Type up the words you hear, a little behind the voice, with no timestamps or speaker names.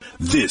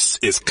This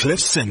is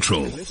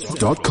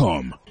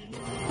CliffCentral.com.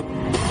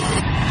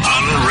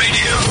 On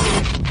radio.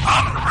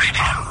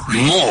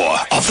 More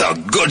of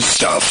the good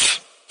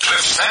stuff.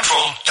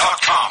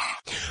 CliffCentral.com.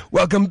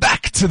 Welcome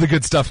back to the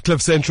good stuff,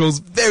 Cliff Central's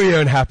very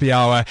own happy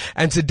hour.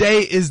 And today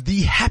is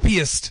the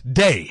happiest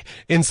day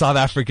in South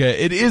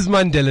Africa. It is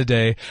Mandela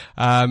Day.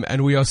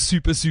 And we are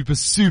super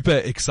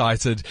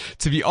excited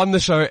to be on the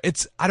show.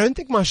 I don't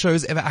think my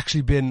show's ever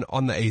actually been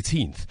on the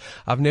 18th.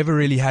 I've never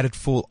really had it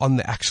fall on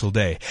the actual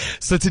day.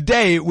 So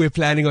today we're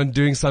planning on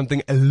doing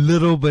something a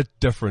little bit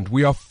different.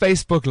 We are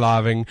Facebook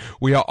Living.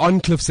 We are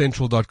on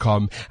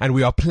CliffCentral.com, and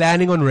we are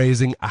planning on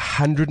raising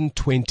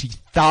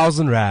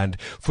 120,000 Rand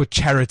for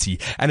charity.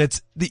 And it's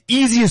the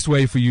easiest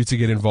way for you to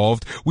get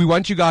involved. We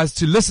want you guys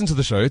to listen to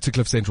the show to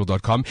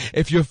CliffCentral.com.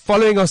 If you're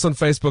following us on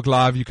Facebook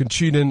Live, you can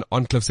tune in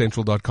on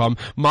CliffCentral.com.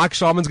 Mike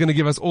Sharman's going to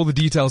give us all the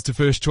details to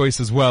First Choice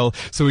as well,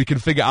 so we can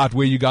figure out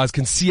where you guys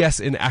can see us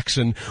in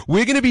action.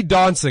 We're going to be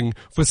dancing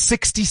for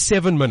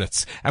 67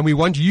 minutes, and we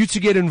want you to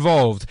get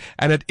involved.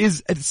 And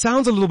it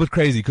sounds a little bit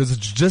crazy because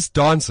it's just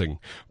dancing,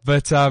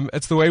 but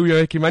it's the way we are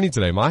making money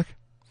today, Mike.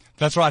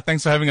 That's right.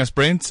 Thanks for having us,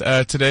 Brent.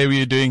 Today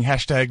we are doing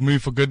hashtag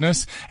Move for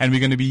Goodness, and we're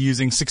going to be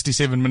using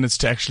 67 minutes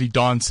to actually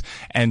dance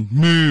and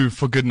move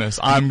for goodness.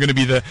 I'm going to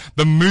be the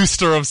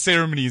mooster of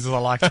ceremonies, as I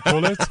like to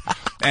call it.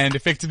 And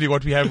effectively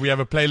what we have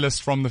a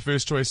playlist from the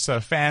First Choice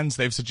fans.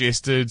 They've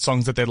suggested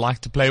songs that they'd like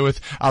to play with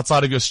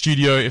outside of your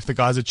studio. If the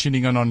guys are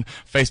tuning in on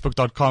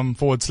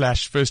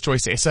facebook.com/First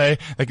Choice SA,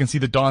 they can see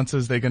the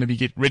dancers. They're going to be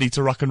get ready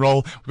to rock and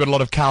roll. We've got a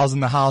lot of cows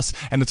in the house,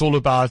 and it's all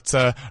about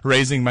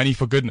raising money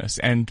for goodness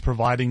and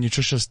providing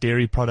nutritious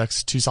dairy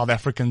products to South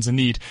Africans in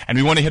need. And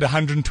we want to hit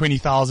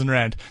 120,000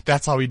 Rand.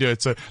 That's how we do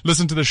it. So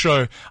listen to the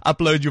show,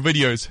 upload your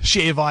videos,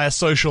 share via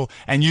social,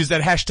 and use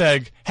that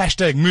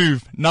hashtag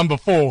move number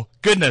 4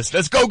 goodness.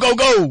 Let's go.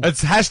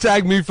 It's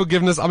hashtag Move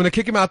Forgiveness. I'm going to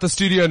kick him out the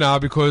studio now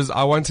because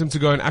I want him to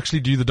go and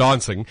actually do the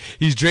dancing.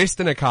 He's dressed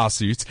in a car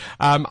suit.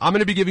 I'm going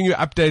to be giving you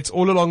updates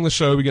all along the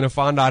show. We're going to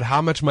find out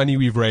how much money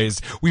we've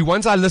raised. We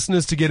want our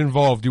listeners to get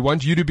involved. We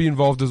want you to be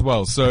involved as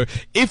well. So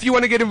if you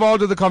want to get involved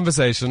with the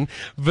conversation,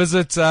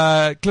 visit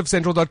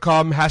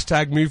CliffCentral.com,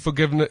 hashtag Move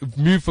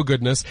for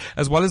Goodness,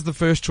 as well as the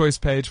First Choice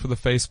page for the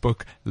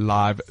Facebook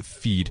Live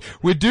feed.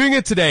 We're doing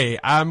it today.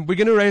 We're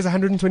going to raise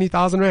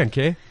 120,000 Rand,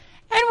 okay?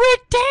 And we're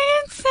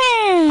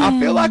dancing. I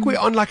feel like we're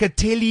on like a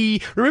telly.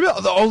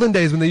 Remember the olden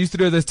days when they used to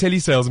do those telly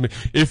sales? I mean,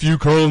 if you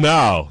curl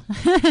now,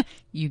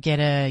 you get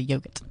a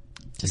yogurt.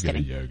 Just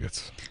kidding. Get a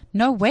yogurt.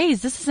 No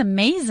ways. This is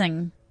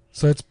amazing.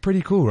 So it's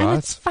pretty cool, right? And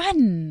it's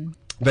fun.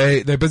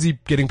 They're busy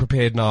getting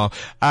prepared now.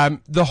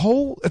 It's a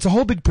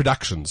whole big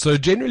production. So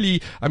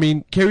generally, I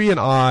mean, Kerry and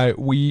I,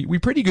 we're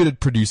pretty good at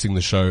producing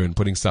the show and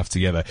putting stuff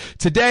together.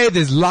 Today,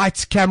 there's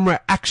lights,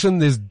 camera, action.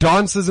 There's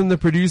dancers in the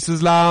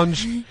producer's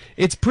lounge.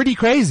 It's pretty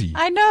crazy.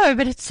 I know,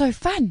 but it's so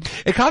fun.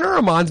 It kind of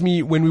reminds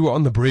me when we were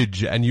on the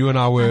bridge and you and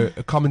I were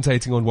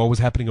commentating on what was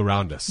happening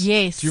around us.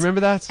 Yes. Do you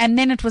remember that? And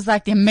then it was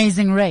like the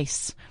amazing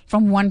race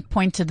from one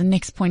point to the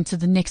next point to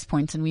the next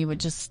point, and we were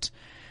just...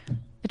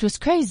 It was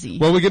crazy.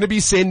 Well, we're going to be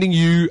sending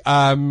you,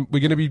 we're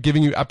going to be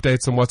giving you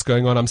updates on what's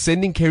going on. I'm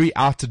sending Kerry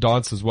out to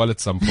dance as well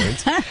at some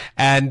point.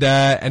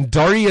 and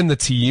Dory and the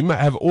team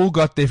have all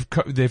got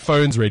their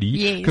phones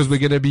ready because we're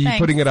going to be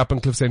putting it up on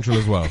Cliff Central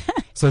as well.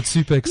 So it's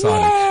super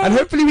exciting. Yay. And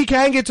hopefully we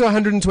can get to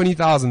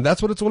 120,000.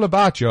 That's what it's all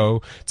about,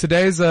 yo.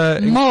 Today's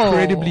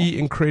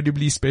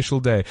incredibly special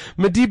day.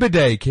 Madiba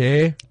Day,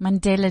 okay?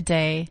 Mandela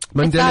Day.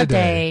 Mandela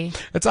Day.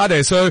 It's our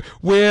day. So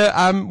we're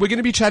going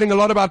to be chatting a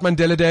lot about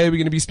Mandela Day. We're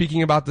going to be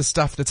speaking about the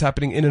stuff that's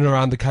happening in and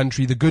around the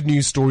country, the good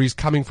news stories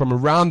coming from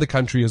around the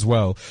country as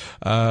well,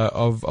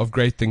 of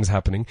great things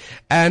happening.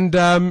 And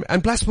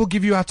plus we'll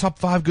give you our top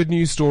 5 good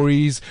news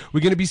stories.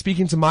 We're going to be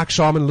speaking to Mike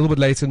Sharman a little bit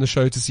later in the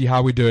show to see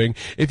how we're doing.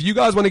 If you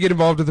guys want to get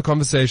involved with the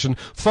conversation,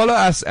 follow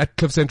us at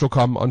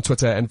CliffCentral.com on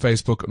Twitter and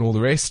Facebook and all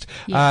the rest.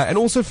 Yes. And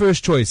also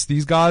First Choice.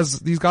 These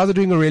guys are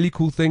doing a really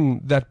cool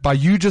thing that by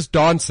you just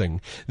dancing,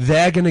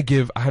 they're going to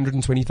give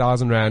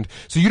 120,000 Rand.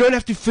 So you don't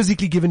have to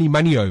physically give any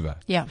money over.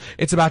 Yeah.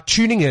 It's about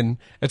tuning in.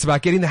 It's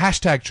about getting the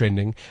hashtag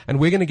trending, and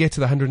we're going to get to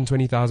the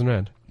 120,000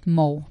 Rand.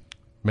 More.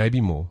 Maybe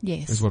more.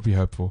 Yes. Is what we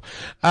hope for.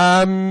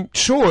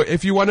 Sure.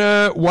 If you want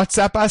to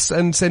WhatsApp us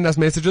and send us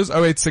messages,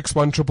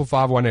 0861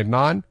 555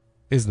 189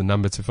 is the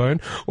number to phone.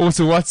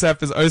 Also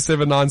WhatsApp is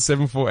 079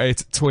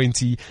 748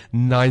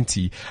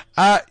 2090.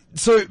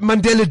 So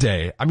Mandela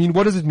Day, I mean,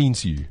 what does it mean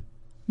to you?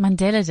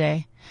 Mandela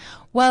Day.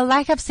 Well,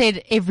 like I've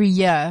said every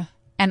year,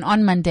 and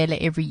on Mandela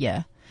every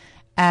year,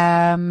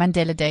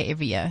 Mandela Day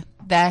every year,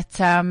 that,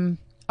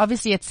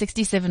 obviously it's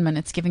 67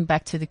 minutes giving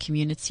back to the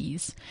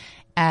communities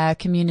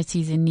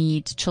in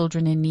need,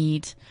 children in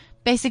need,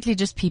 basically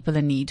just people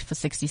in need for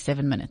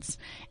 67 minutes.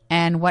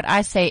 And what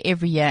I say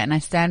every year, and I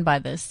stand by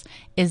this,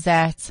 is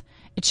that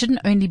it shouldn't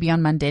only be on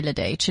Mandela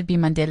Day. It should be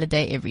Mandela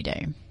Day every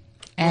day.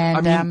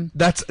 And I mean,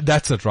 that's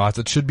it, right?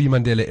 It should be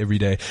Mandela every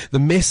day. The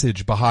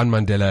message behind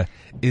Mandela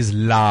is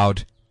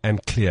loud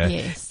and clear.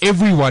 Yes.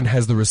 Everyone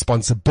has the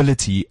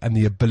responsibility and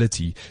the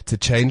ability to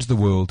change the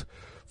world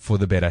for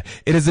the better.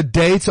 It is a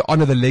day to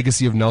honor the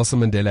legacy of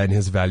Nelson Mandela and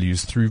his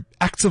values through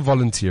acts of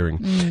volunteering.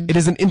 It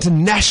is an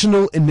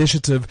international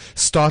initiative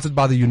started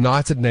by the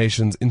United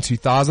Nations in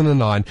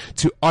 2009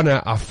 to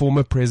honor our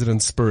former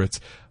president's spirit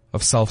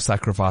of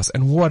self-sacrifice.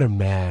 And what a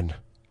man.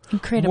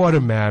 Incredible. What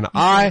a man.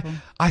 Incredible.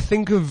 I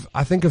think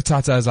of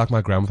Tata as like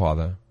my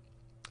grandfather.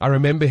 I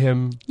remember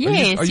him.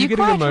 Yes, are you you're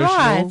getting quite emotional?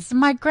 right.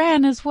 My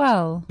gran as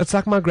well. It's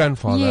like my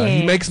grandfather. He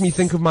Yes. makes me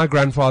think of my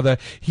grandfather.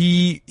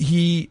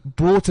 He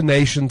brought a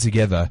nation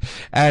together,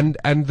 and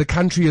the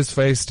country has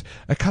faced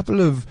a couple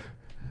of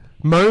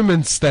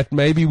moments that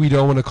maybe we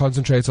don't want to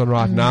concentrate on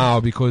right now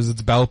because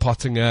it's Bell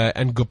Pottinger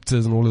and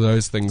Guptas and all of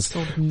those things.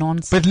 Sort of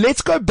nonsense. But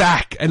let's go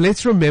back and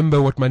let's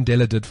remember what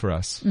Mandela did for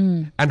us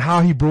and how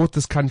he brought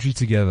this country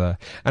together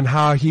and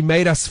how he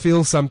made us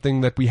feel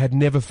something that we had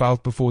never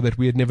felt before, that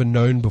we had never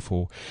known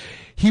before.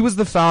 He was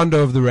the founder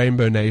of the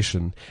Rainbow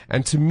Nation,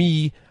 and to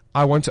me,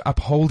 I want to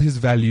uphold his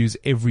values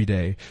every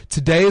day.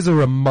 Today is a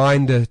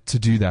reminder to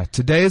do that.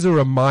 Today is a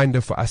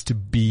reminder for us to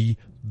be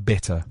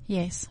better.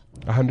 Yes,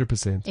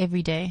 100%.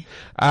 every day.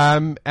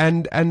 And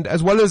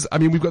as well as, I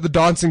mean, we've got the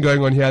dancing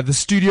going on here. The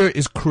studio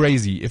is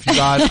crazy. If you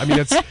guys, I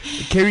mean,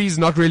 Kerry's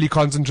not really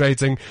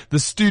concentrating. The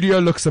studio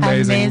looks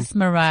amazing. I'm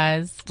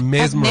mesmerized. I've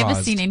Mesmerized.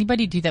 never seen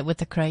anybody do that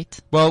with a crate.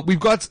 Well,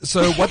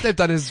 so what they've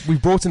done is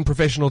we've brought in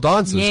professional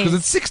dancers because Yes.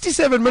 it's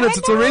 67 minutes. I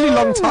It's a really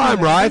long know. time,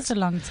 right? It's a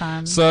long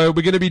time. So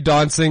we're going to be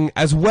dancing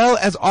as well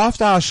as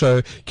after our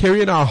show.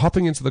 Kerry and I are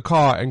hopping into the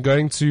car and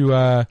going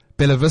to,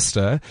 Bella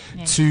Vista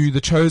Yes. to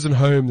the chosen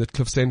home that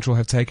Cliff Central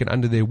have taken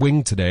under their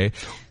wing today.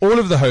 All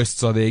of the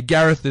hosts are there.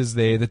 Gareth is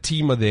there. The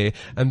team are there,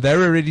 and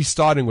they're already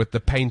starting with the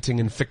painting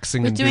and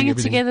fixing We're and doing it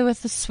everything. together with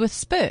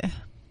Spur.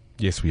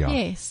 Yes, we are.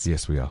 Yes.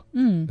 Yes, we are.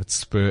 It's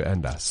Spur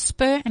and us.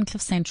 Spur and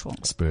Cliff Central.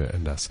 Spur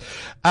and us.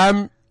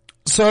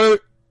 So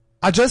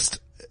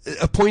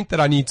a point that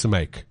I need to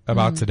make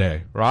about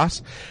today, right?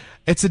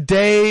 It's a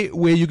day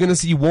where you're going to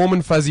see warm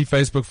and fuzzy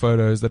Facebook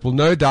photos that will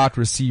no doubt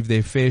receive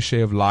their fair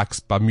share of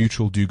likes by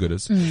mutual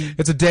do-gooders.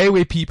 It's a day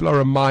where people are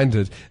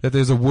reminded that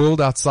there's a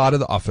world outside of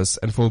the office,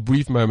 and for a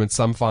brief moment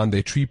some find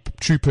their true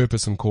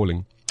purpose and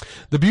calling.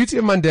 The beauty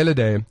of Mandela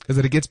Day is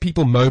that it gets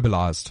people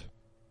mobilized.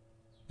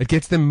 It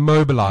gets them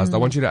mobilized. I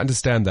want you to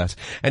understand that.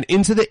 And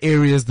into the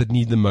areas that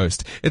need the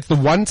most. It's the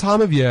one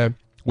time of year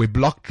where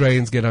blocked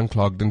drains get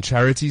unclogged and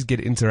charities get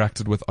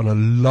interacted with on a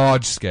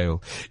large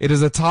scale. It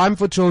is a time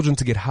for children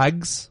to get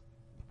hugs.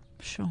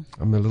 Sure.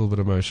 I'm a little bit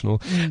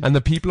emotional. And the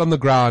people on the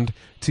ground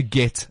to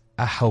get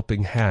a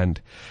helping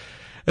hand.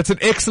 It's an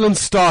excellent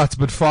start,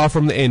 but far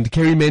from the end.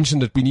 Kerry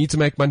mentioned it. We need to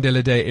make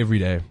Mandela Day every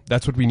day.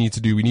 That's what we need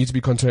to do. We need to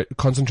be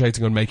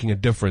concentrating on making a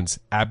difference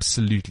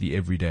absolutely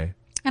every day.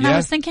 And I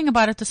was thinking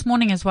about it this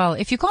morning as well.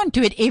 If you can't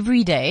do it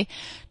every day,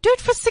 do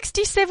it for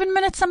 67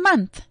 minutes a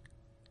month.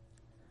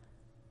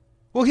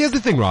 Well, here's the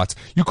thing, right?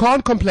 You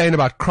can't complain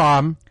about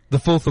crime, the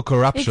filth or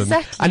corruption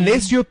Exactly.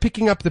 unless you're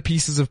picking up the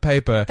pieces of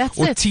paper That's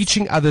or it.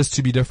 teaching others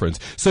to be different.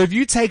 So if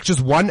you take just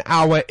 1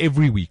 hour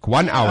every week,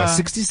 1 hour,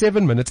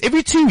 67 minutes,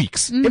 every 2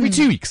 weeks,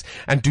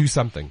 and do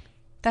something.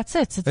 That's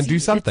it. It's, And do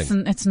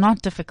something. It's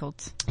not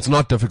difficult. It's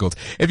not difficult.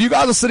 If you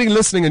guys are sitting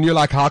listening and you're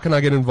like, how can I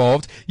get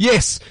involved?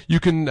 Yes, you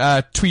can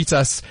tweet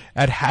us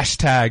at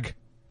hashtag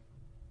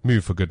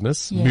Move for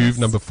Goodness, Yes. Move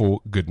number 4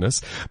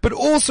 Goodness. But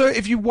also,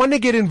 if you want to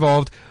get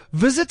involved,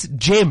 visit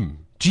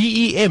GEM,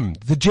 GEM,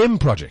 the GEM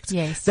Project.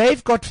 Yes.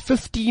 They've got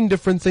 15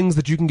 different things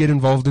that you can get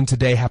involved in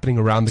today happening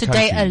around the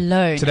Today country.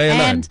 alone. Today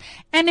alone.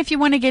 And if you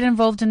want to get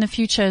involved in the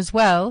future as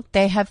well,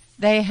 they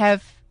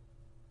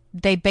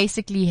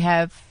basically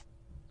have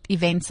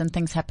events and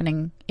things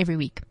happening every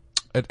week.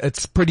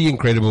 It's pretty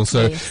incredible.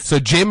 So, Yes. so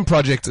GEM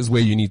Project is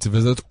where you need to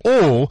visit,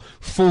 or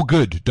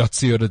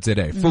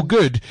forgood.co.za. For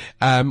Good,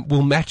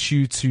 will match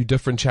you to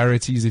different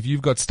charities. If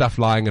you've got stuff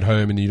lying at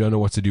home and you don't know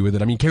what to do with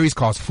it. I mean, Kerry's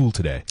car's full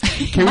today.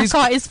 My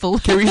car is full.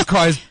 Kerry's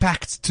car is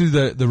packed to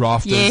the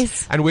rafters.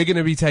 Yes. And we're going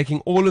to be taking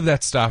all of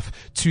that stuff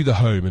to the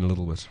home in a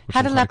little bit. which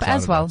I'm Huddle quite Up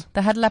as excited well. about.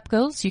 The Huddle Up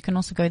girls, you can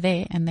also go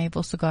there, and they've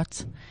also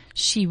got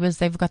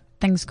they've got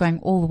things going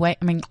all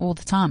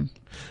the time.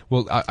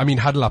 Well, I mean,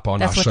 Huddle Up on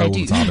That's our what show they all the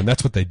do. time, and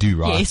that's what they do,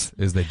 right? Yes.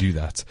 Is they do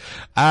that.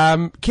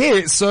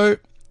 Kerry, so,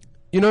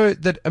 you know,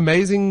 that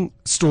amazing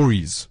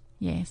stories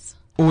Yes.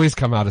 always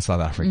come out of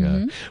South Africa.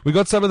 Mm-hmm. We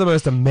got some of the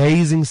most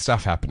amazing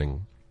stuff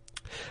happening.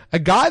 A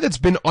guy that's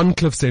been on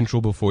Cliff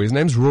Central before, his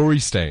name's Rory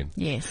Steyn.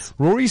 Yes.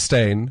 Rory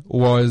Steyn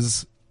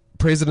was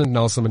President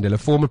Nelson Mandela,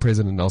 former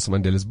President Nelson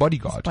Mandela's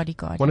bodyguard. His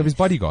bodyguard, One of his yes.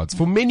 bodyguards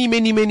for many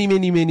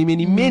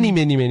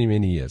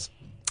years.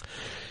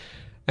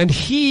 And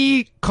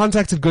he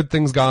contacted Good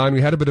Things Guy and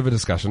we had a bit of a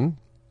discussion.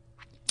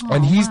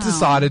 And he's wow.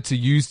 decided to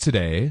use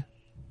today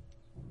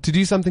to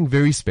do something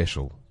very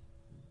special.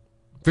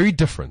 Very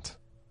different.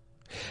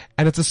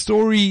 And it's a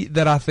story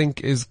that I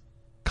think is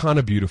kind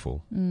of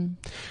beautiful.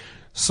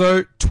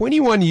 So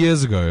 21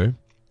 years ago,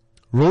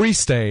 Rory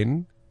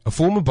Steyn, a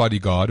former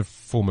bodyguard of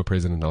former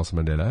President Nelson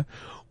Mandela,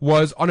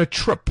 was on a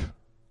trip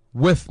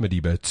with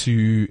Madiba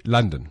to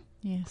London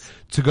Yes.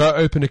 to go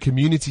open a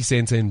community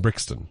centre in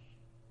Brixton.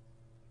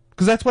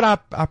 Because that's what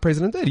our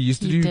president did. He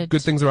used to do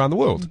good things around the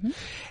world. Mm-hmm.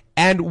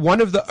 And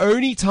one of the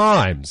only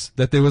times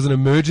that there was an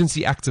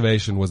emergency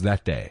activation was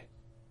that day,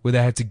 where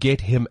they had to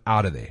get him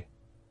out of there.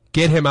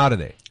 Get him out of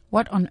there.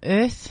 What on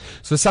earth?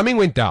 So something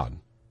went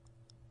down.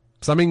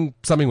 Something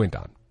went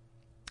down.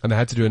 And they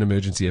had to do an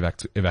emergency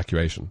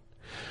evacuation.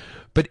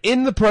 But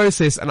in the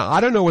process, and I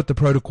don't know what the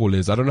protocol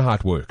is, I don't know how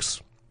it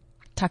works.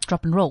 Tuck,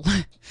 drop, and roll.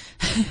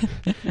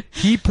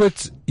 He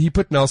put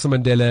Nelson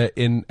Mandela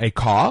in a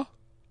car,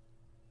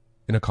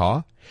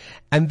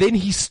 and then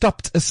he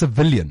stopped a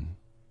civilian.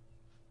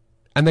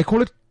 And they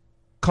call it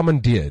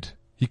commandeered.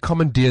 He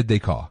commandeered their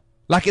car.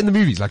 Like in the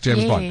movies, like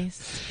James Bond.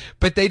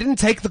 But they didn't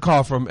take the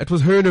car it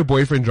was her and her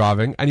boyfriend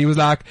driving, and he was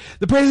like,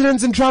 the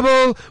president's in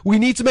trouble, we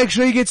need to make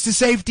sure he gets to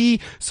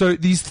safety. So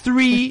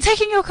We're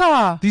taking your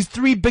car. These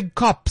 3 big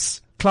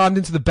cops climbed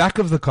into the back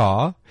of the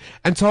car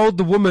and told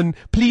the woman,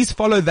 please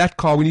follow that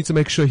car, we need to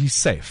make sure he's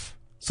safe.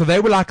 So they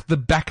were like the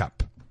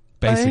backup,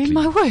 basically. Oh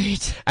my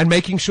word. And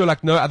making sure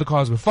like no other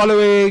cars were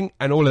following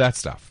and all of that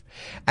stuff.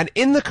 And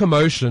in the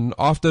commotion,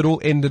 after it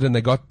all ended and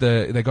they got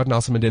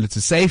Nelson Mandela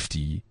to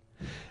safety,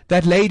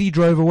 that lady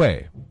drove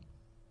away.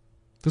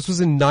 This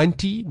was in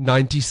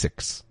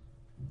 1996.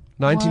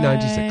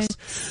 1996.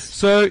 What?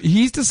 So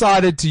he's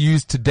decided to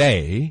use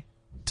today,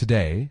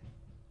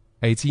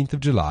 18th of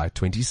July,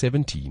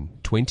 2017,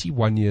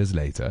 21 years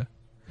later,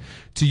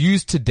 to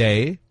use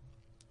today,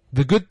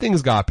 the Good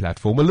Things Guy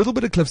platform, a little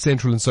bit of Cliff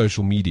Central and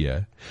social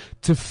media,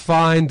 to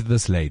find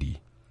this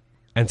lady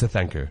and to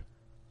thank her.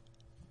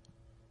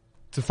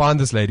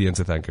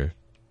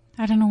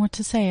 I don't know what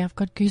to say. I've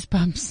got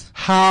goosebumps.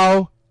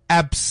 How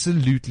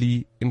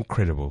absolutely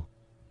incredible.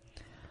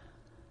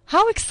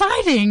 How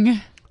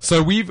exciting.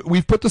 So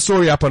we've put the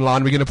story up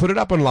online. We're going to put it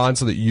up online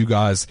so that you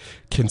guys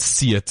can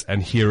see it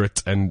and hear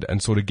it and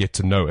sort of get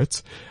to know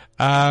it.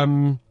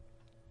 And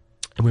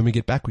when we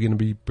get back, we're going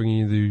to be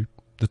bringing you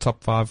the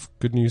top 5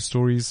 good news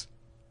stories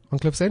on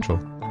Cliff Central.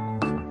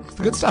 It's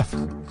the good stuff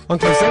on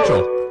Cliff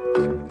Central.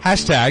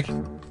 Hashtag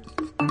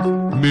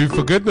move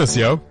for goodness,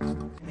 yo.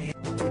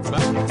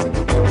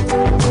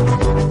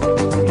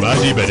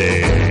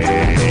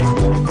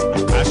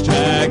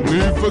 Hashtag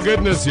move for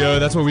goodness, yo.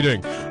 That's what we're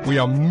doing. We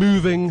are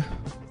moving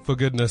for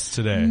goodness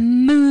today.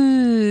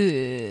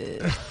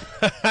 Move.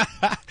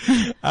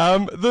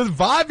 The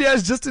vibe here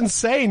is just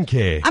insane,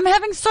 Kay. I'm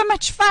having so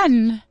much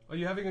fun. Are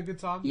you having a good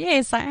time?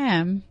 Yes, I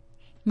am.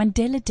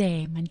 Mandela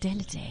Day.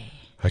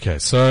 Okay,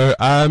 so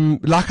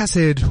like I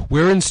said,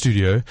 we're in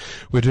studio.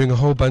 We're doing a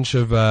whole bunch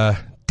of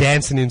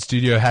dancing in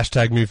studio.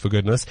 Hashtag move for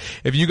goodness.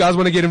 If you guys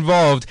want to get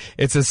involved,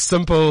 it's as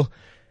simple.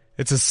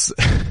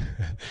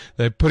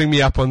 They're putting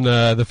me up on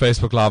the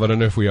Facebook Live. I don't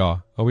know if we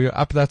are. Are we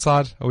up that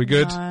side? Are we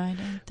good? No, I don't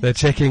think They're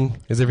checking.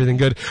 Is everything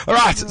good? All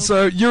right.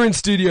 So you're in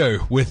studio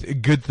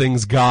with Good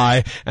Things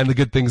Guy and the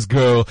Good Things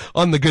Girl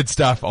on the good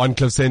stuff on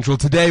Cliff Central.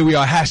 Today we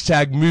are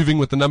hashtag moving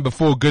with the number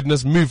 4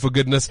 goodness, move for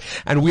goodness.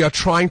 And we are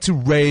trying to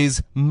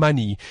raise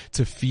money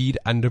to feed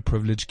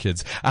underprivileged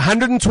kids.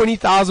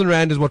 120,000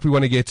 Rand is what we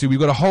want to get to. We've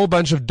got a whole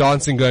bunch of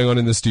dancing going on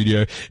in the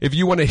studio. If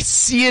you want to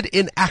see it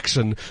in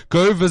action,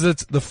 go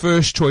visit the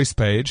First Choice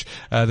page,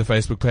 the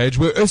Facebook page.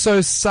 We're also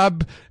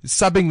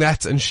subbing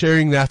that and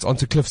sharing that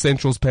onto Cliff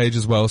Central's page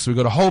as well. So we've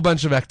got a whole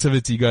bunch of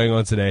activity going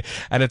on today,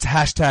 and it's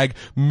hashtag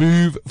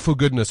move for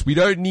goodness. We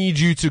don't need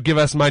you to give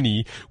us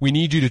money. We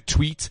need you to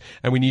tweet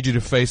and we need you to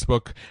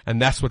Facebook,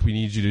 and that's what we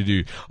need you to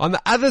do. On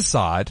the other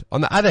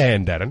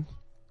hand, Darren,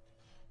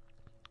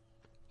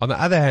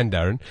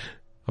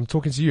 I'm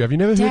talking to you. Have you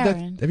never heard that?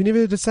 Have you never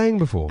heard the saying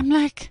before? I'm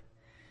like,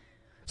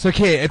 so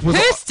okay, it was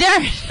who's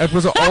Darren? It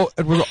was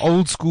an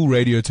old school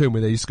radio term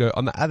where they used to go,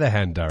 on the other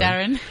hand,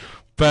 Darren.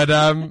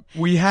 But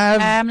we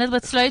have I'm a little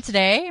bit slow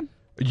today.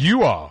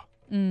 You are.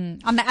 On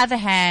the other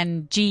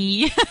hand,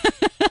 G.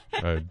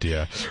 Oh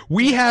dear.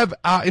 We have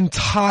our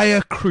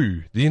entire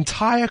crew. The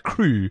entire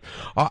crew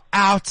are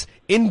out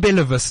in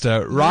Bella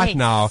Vista right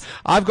now.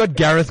 I've got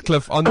Gareth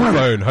Cliff on the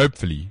phone,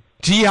 hopefully.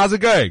 G, how's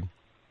it going?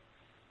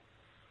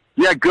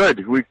 Yeah,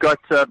 good. We've got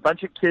a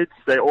bunch of kids.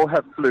 They all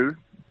have flu.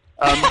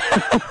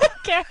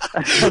 Okay.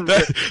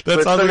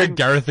 That sounds like a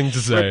Gareth thing to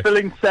say. We're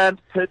filling sand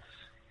pits.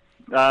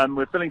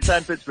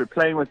 We're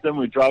playing with them.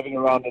 We're driving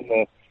around in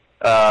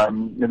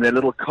their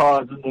little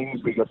cars and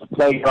things. We got the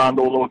playground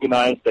all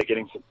organized. They're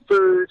getting some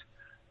food,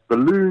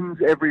 balloons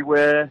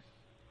everywhere.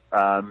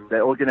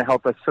 They're all going to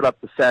help us fill up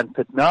the sand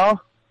pit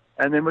now,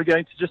 and then we're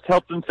going to just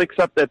help them fix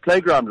up their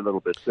playground a little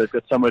bit so they've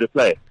got somewhere to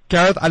play.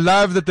 Gareth, I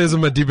love that there's a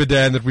Madiba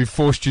Day and that we've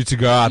forced you to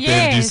go out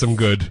there and do some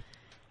good.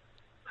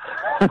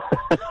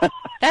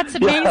 That's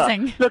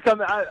amazing. Yeah. Look,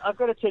 I've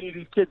got to tell you,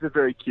 these kids are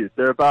very cute.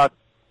 They're about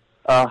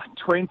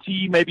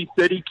 20, maybe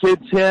 30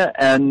 kids here,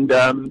 and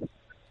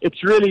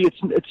it's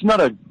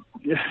not a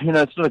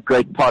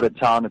great part of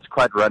town. It's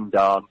quite run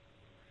down,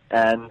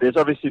 and there's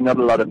obviously not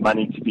a lot of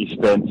money to be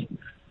spent.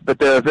 But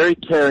there are very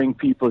caring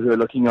people who are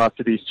looking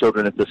after these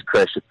children at this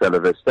creche at Bella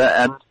Vista,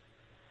 and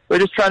we're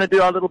just trying to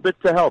do our little bit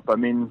to help. I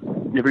mean,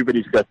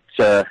 everybody's got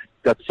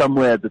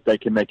somewhere that they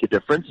can make a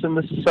difference, and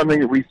this is something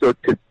that we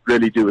thought could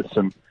really do with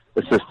some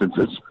assistance,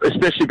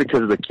 especially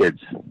because of the kids.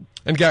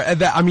 And Gary,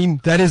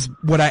 that is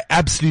what I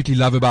absolutely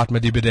love about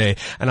Madiba Day.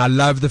 And I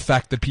love the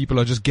fact that people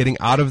are just getting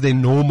out of their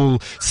normal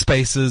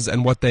spaces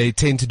and what they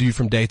tend to do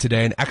from day to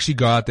day and actually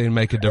go out there and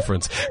make a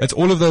difference. It's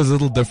all of those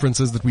little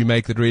differences that we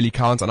make that really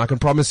count. And I can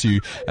promise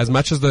you, as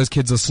much as those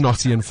kids are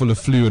snotty and full of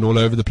flu and all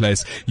over the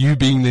place, you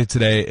being there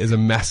today is a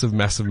massive,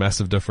 massive,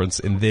 massive difference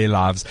in their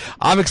lives.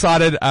 I'm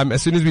excited.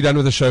 As soon as we're done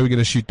with the show, we're going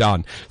to shoot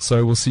down.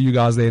 So we'll see you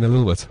guys there in a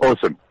little bit.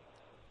 Awesome.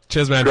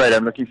 Cheers, man. Great.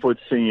 I'm looking forward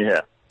to seeing you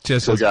here.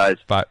 Cheers, cool, guys.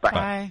 Bye.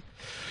 Bye.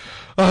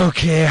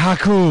 Okay, how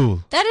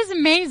cool. That is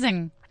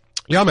amazing.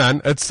 Yeah,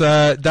 man, it's,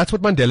 that's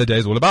what Mandela Day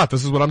is all about.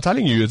 This is what I'm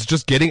telling you. It's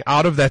just getting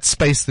out of that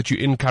space that you're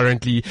in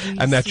currently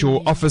and that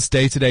your office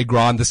day-to-day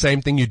grind, the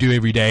same thing you do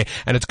every day,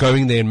 and it's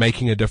going there and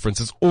making a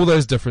difference. It's all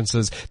those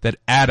differences that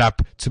add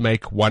up to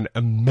make one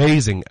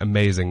amazing,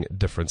 amazing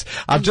difference.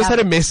 I've just had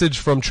a message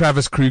from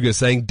Travis Kruger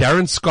saying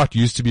Darren Scott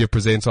used to be a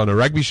presenter on a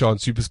rugby show on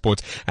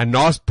Supersport, and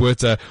Nas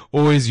Buerta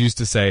always used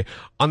to say,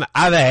 on the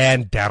other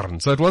hand,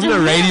 Darren. So it wasn't a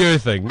radio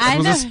thing. It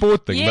was a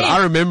sport thing, but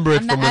I remember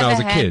it from when I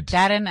was a kid.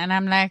 Darren, and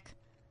I'm like,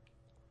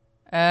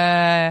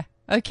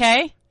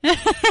 okay.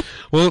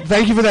 Well,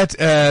 thank you for that,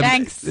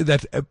 Thanks.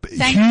 that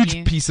Thank huge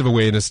you. piece of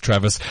awareness,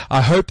 Travis.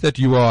 I hope that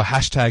you are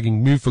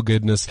hashtagging Move for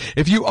Goodness.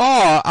 If you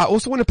are, I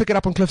also want to pick it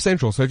up on Cliff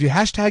Central. So if you're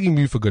hashtagging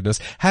Move for Goodness,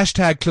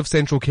 hashtag Cliff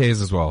Central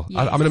Cares as well. Yes.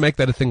 I'm going to make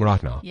that a thing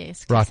right now.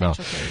 Yes, right Cliff now.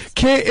 Central Cares.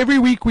 Care, every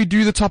week we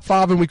do the top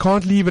 5 and we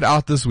can't leave it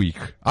out this week.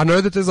 I know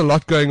that there's a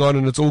lot going on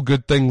and it's all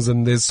good things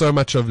and there's so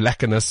much of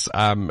lackiness,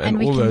 and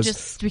we all can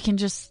those. we can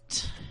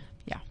just,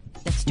 yeah.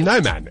 Let's do No,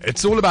 it. man,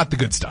 it's all about the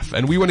good stuff.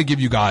 And we want to give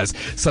you guys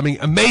something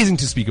amazing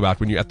to speak about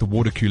when you're at the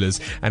water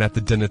coolers and at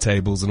the dinner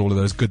tables and all of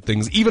those good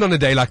things. Even on a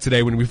day like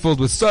today when we're filled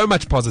with so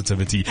much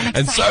positivity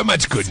and so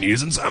much good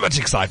news and so much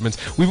excitement.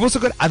 We've also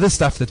got other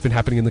stuff that's been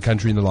happening in the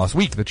country in the last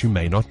week that you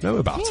may not know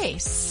about.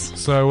 Yes.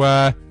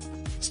 So,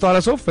 start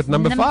us off at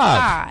number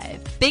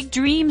 5. Big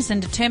dreams and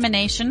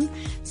determination.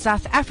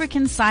 South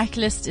African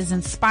cyclist is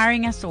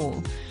inspiring us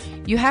all.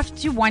 You have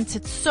to want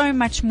it so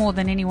much more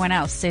than anyone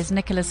else, says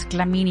Nicholas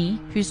Glamini,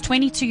 who's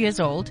 22 years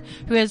old,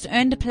 who has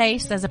earned a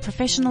place as a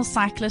professional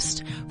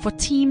cyclist for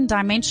Team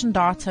Dimension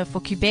Data for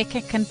Quebec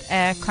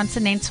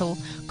Continental,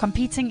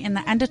 competing in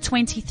the under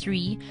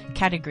 23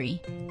 category.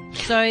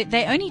 So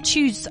they only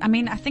choose, I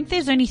think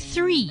there's only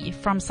 3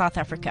 from South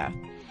Africa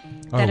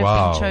that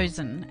have been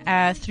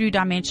chosen through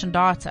Dimension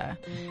Data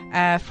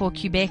for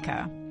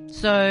Quebec.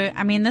 So,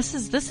 this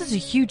is a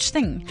huge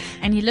thing.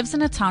 And he lives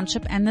in a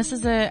township and this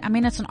is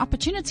it's an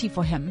opportunity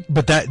for him.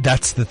 But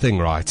that's the thing,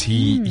 right?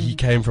 He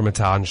came from a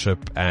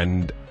township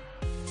and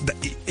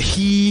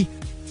he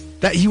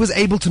was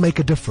able to make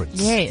a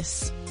difference.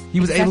 Yes. He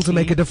was able to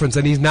make a difference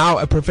and he's now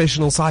a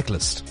professional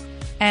cyclist.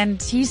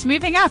 And he's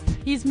moving up.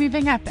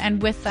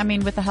 And with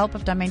the help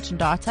of Dimension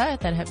Data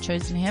that have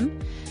chosen him,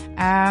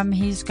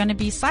 he's going to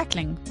be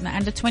cycling in the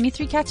under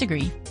 23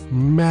 category.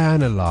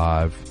 Man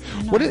alive.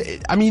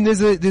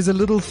 There's a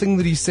little thing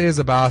that he says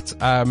about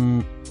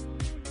him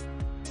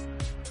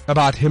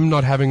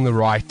not having the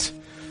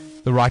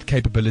right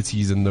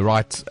capabilities and the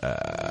right,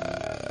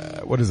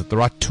 the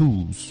right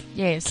tools.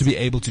 Yes. To be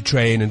able to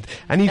train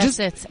and he That's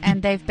it.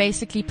 And they've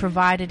basically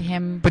provided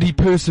him. But he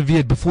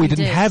persevered before he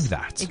didn't have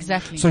that.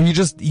 Exactly. So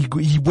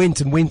he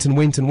went and went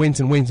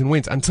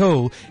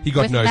until he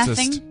got With noticed.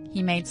 Nothing,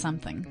 he made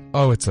something.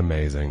 Oh, it's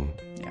amazing.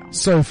 Yeah.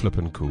 So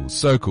flippin' cool.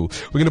 So cool.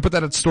 We're going to put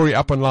that story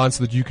up online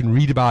so that you can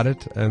read about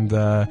it and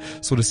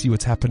sort of see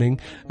what's happening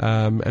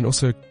and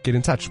also get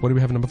in touch. What do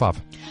we have at number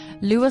 5?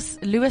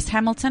 Lewis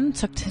Hamilton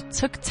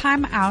took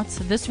time out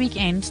this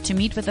weekend to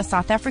meet with the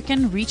South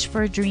African Reach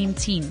for a Dream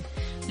team.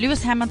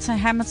 Lewis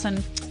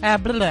Hamilton, blah,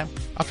 blah.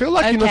 I feel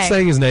like you're not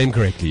saying his name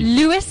correctly.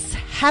 Lewis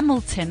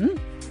Hamilton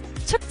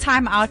took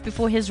time out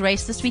before his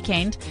race this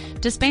weekend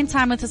to spend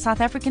time with the South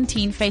African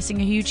team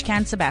facing a huge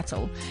cancer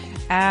battle.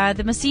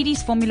 The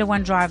Mercedes Formula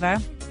One driver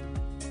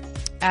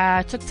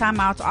took time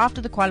out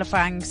after the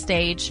qualifying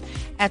stage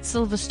at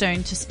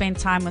Silverstone to spend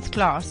time with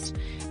Klaas,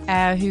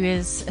 who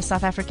is a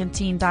South African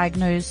teen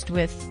diagnosed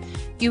with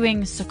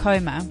Ewing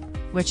sarcoma,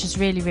 which is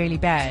really, really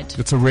bad.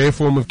 It's a rare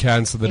form of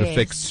cancer that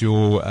affects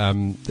your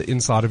the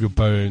inside of your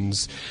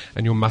bones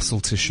and your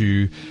muscle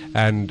tissue,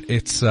 and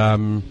it's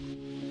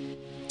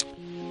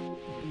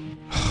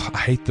I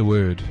hate the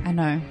word. I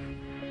know.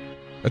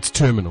 It's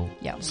terminal.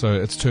 Yeah. So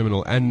it's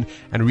terminal. And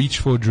Reach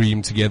for a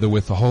Dream, together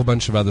with a whole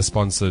bunch of other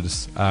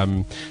sponsors,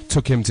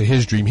 took him to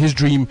his dream. His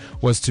dream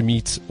was to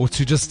meet or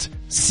to just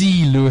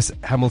see Lewis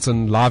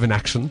Hamilton live in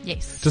action.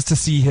 Yes. Just to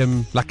see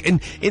him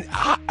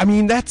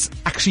that's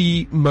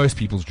actually most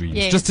people's dreams.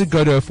 Yes. Just to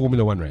go to a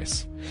Formula One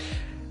race.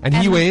 And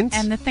he went.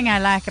 And the thing I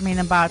like,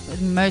 about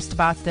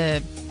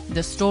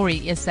the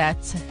story is that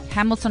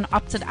Hamilton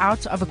opted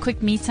out of a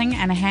quick meeting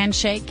and a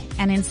handshake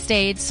and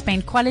instead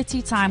spent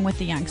quality time with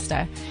the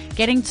youngster,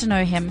 getting to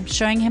know him,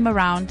 showing him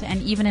around,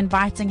 and even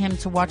inviting him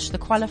to watch the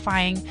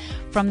qualifying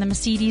from the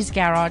Mercedes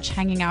garage,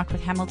 hanging out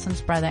with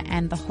Hamilton's brother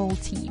and the whole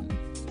team.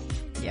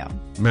 Yeah.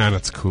 Man,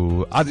 it's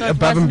cool. So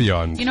Above and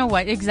beyond. You know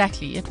what?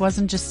 Exactly. It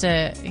wasn't just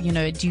a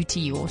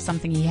duty or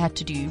something he had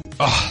to do.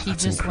 Oh, He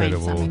that's just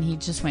incredible. he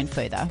just went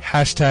further.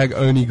 Hashtag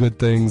only good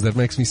things. That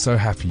makes me so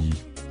happy.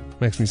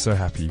 Makes me so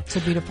happy. It's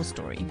a beautiful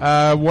story.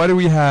 What do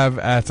we have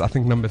at, I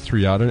think, number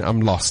 3? I'm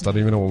lost. I don't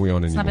even know what we're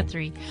on It's anymore. number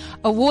 3.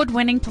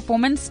 Award-winning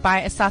performance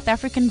by a South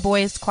African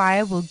boys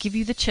choir will give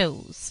you the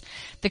chills.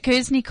 The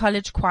Kearsney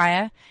College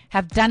Choir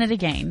have done it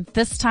again,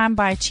 this time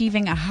by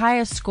achieving a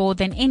higher score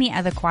than any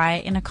other choir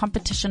in a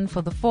competition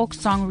for the folk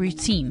song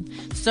routine.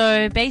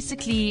 So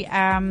basically,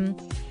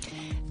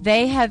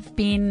 they've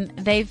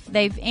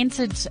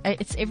entered,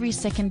 it's every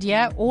second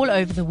year all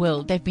over the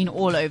world. They've been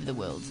all over the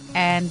world,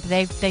 and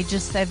they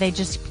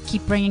just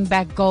keep bringing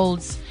back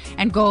golds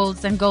and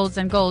golds and golds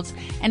and golds.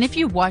 And if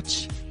you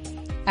watch,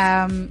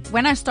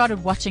 when I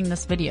started watching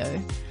this video,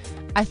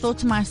 I thought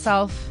to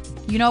myself,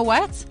 you know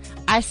what?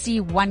 I see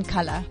one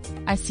color.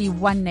 I see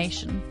one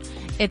nation.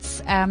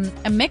 It's a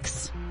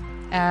mix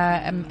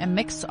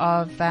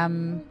of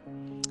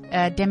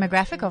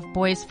demographic of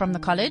boys from the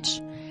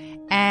college,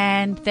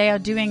 and they are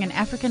doing an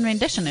African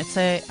rendition.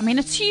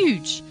 It's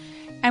huge.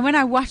 And when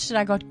I watched it,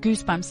 I got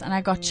goosebumps and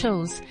I got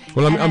chills.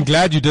 Well, And I'm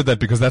glad you did that,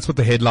 because that's what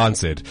the headline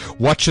said.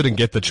 Watch it and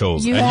get the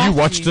chills. You And have you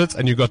watched to. it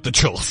and you got the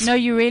chills. No,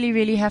 you really,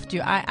 really have to.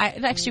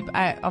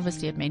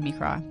 Obviously it made me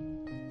cry.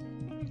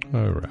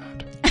 All right.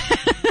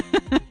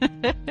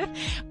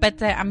 But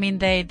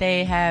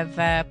they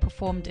have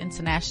performed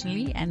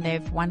internationally and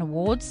they've won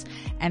awards.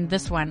 And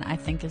this one, I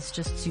think, is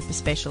just super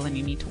special, and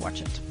you need to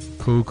watch it.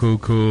 Cool.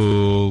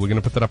 We're going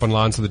to put that up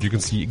online so that you can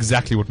see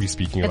exactly what we're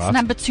speaking It's about.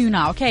 number 2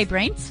 now. Okay,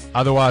 Brent?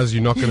 Otherwise,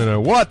 you're not going to know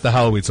what the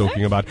hell we're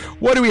talking about.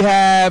 What do we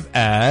have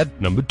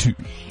at number 2?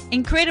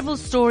 Incredible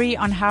story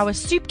on how a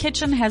soup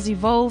kitchen has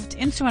evolved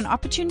into an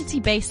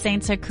opportunity-based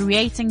center,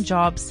 creating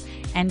jobs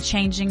and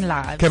changing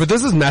lives. Okay, but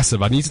this is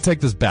massive. I need to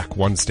take this back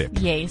one step.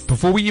 Yes.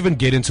 Before we even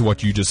get into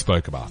what you just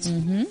spoke about.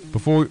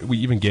 Before we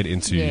even get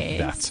into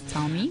Yes. that.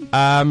 Tell me.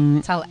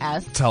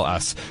 Tell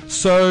us.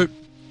 So,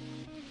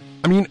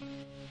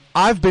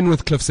 I've been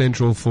with Cliff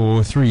Central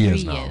for 3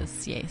 years 3 now.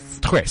 years, yes.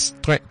 Tres,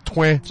 something.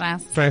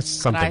 Thrice.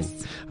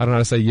 I don't know how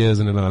to say years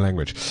in another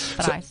language.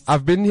 So Thrice.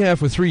 I've been here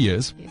for 3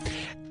 years. Yes.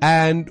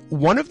 And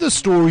one of the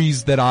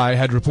stories that I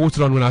had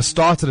reported on when I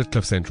started at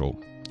Cliff Central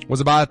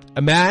was about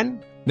a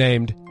man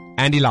named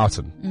Andy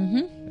Loughton.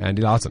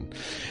 Andy Loughton.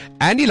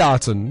 Andy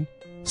Loughton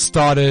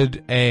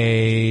started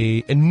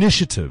an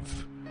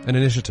initiative,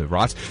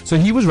 right? So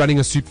he was running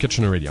a soup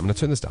kitchen already. I'm going to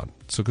turn this down.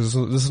 So, because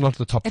this is not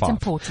the top It's 5.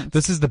 important.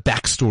 This is the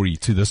backstory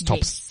to this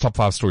Yes. top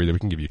 5 story that we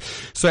can give you.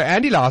 So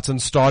Andy Loughton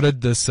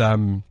started this,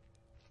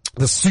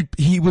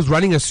 he was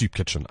running a soup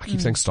kitchen. I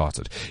keep saying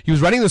started. He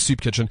was running the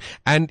soup kitchen,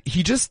 and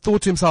he just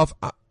thought to himself,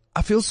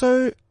 I feel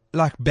so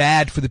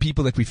bad for the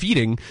people that we're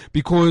feeding,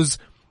 because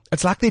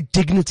it's like their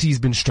dignity's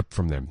been stripped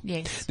from them.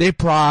 Yes. Their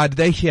pride,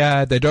 they're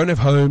here, they don't have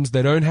homes,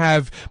 they don't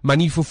have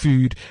money for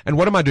food. And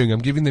what am I doing? I'm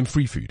giving them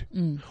free food.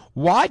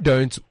 Why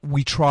don't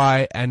we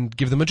try and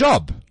give them a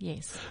job?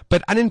 Yes.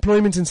 But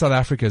unemployment in South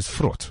Africa is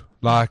fraught.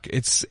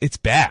 It's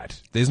bad.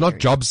 There's not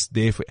jobs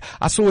there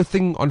I saw a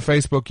thing on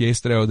Facebook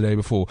yesterday or the day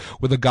before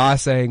with a guy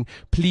saying,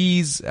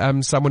 please,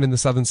 someone in the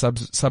southern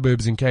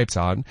suburbs in Cape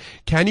Town,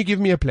 can you give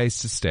me a place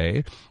to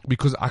stay?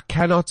 Because I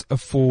cannot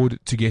afford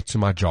to get to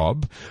my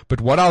job.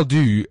 But what I'll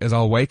do is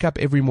I'll wake up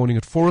every morning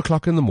at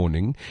 4:00 in the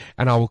morning,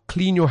 and I will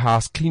clean your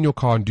house, clean your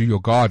car, and do your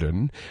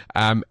garden.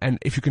 And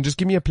if you can just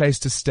give me a place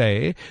to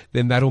stay,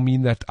 then that'll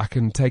mean that I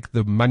can take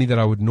the money that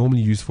I would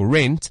normally use for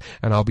rent,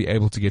 and I'll be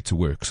able to get to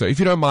work. So if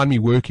you don't mind me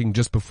working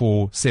just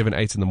before 7,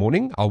 8 in the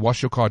morning, I'll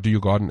wash your car, do your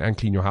garden, and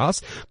clean your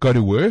house, go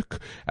to work,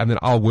 and then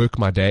I'll work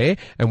my day.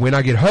 And when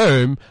I get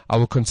home, I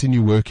will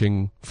continue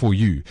working for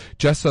you,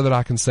 just so that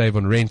I can save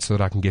on rent, so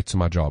that I can get to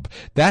my job.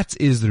 That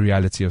is the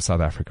reality of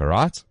South Africa,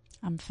 right?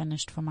 I'm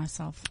finished for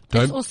myself.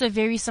 Don't- It's also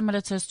very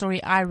similar to a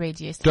story I read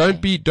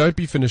yesterday. Don't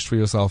be finished for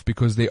yourself,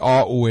 because there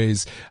are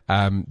always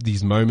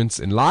these moments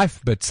in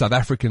life, but South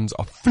Africans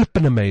are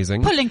flippin'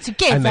 amazing. Pulling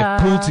together. And they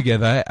pull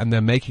together and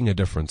they're making a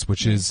difference,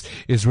 which is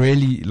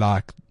really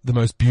the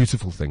most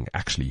beautiful thing,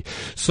 actually.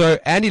 So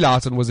Andy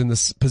Loughton was in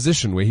this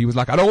position where he was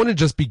like, I don't want to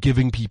just be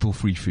giving people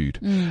free food.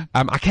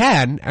 I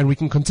can, and we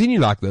can continue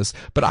like this,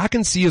 but I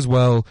can see as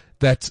well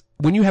that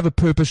when you have a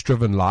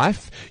purpose-driven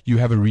life, you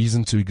have a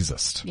reason to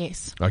exist.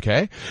 Yes.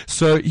 Okay?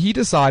 So he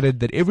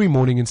decided that every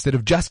morning, instead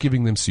of just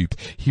giving them soup,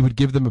 he would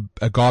give them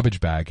a garbage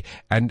bag,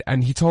 and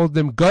he told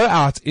them, go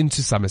out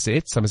into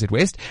Somerset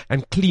West,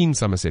 and clean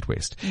Somerset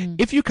West.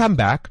 If you come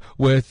back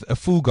with a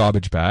full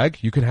garbage bag,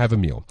 you can have a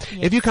meal.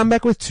 If you come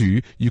back with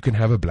 2, you can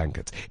have a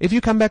blanket. If you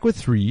come back with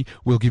 3,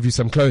 we'll give you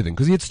some clothing.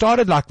 Because he had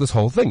started this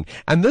whole thing.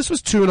 And this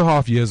was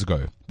 2.5 years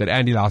ago that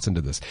Andy Loughton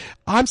did this.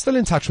 I'm still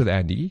in touch with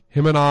Andy.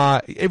 Him and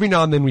I, every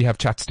now and then we have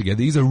chats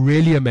together. He's a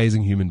really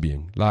amazing human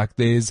being.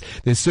 There's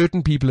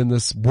certain people in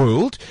this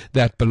world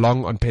that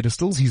belong on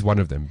pedestals. He's one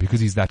of them, because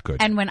he's that good.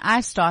 And when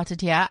I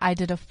started here, I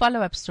did a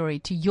follow-up story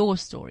to your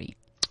story.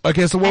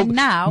 Okay, so And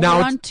now we're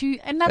it's on to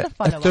another a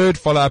follow-up. third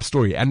follow-up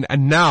story. And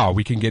now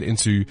we can get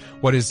into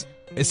what is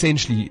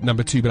essentially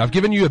number 2. But I've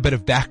given you a bit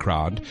of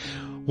background.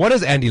 What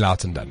has Andy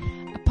Loughton done?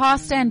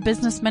 pastor and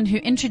businessman who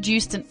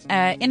introduced an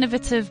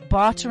innovative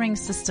bartering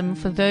system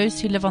for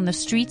those who live on the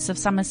streets of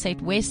Somerset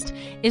West,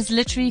 is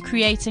literally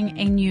creating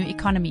a new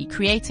economy,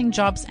 creating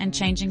jobs and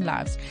changing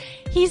lives.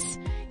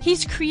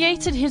 He's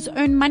created his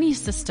own money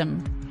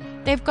system.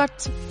 They've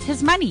got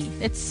his money.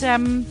 It's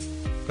coins.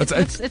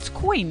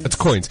 It's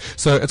coins.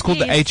 So it's called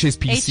the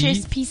HSPC.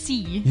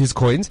 HSPC. His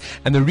coins.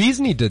 And the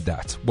reason he did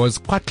that was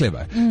quite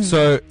clever.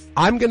 So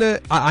I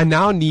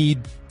now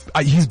need,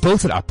 he's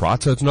built it up,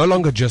 right? So it's no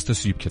longer just a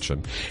soup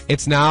kitchen.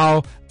 It's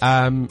now,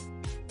 a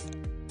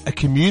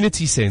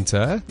community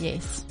center.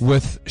 Yes.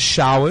 With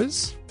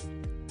showers,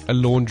 a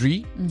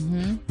laundry,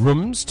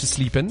 rooms to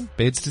sleep in,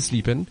 beds to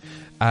sleep in,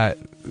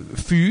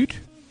 food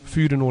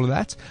and all of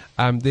that.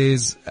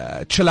 There's,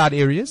 chill out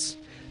areas.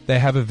 They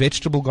have a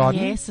vegetable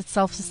garden. Yes, it's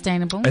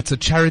self-sustainable. It's a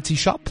charity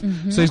shop.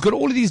 So he's got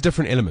all of these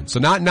different elements. So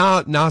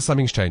now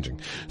something's changing.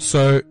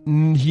 So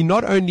he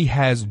not only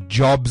has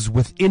jobs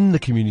within the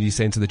community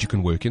center that you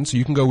can work in. So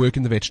you can go work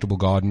in the vegetable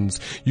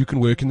gardens. You can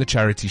work in the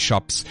charity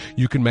shops.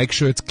 You can make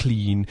sure it's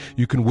clean.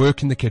 You can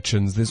work in the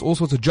kitchens. There's all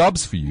sorts of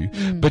jobs for you.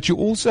 But you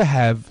also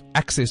have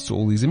access to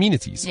all these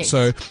amenities. Yes.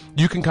 So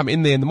you can come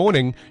in there in the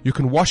morning. You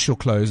can wash your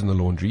clothes in the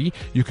laundry.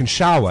 You can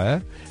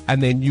shower. And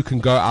then you can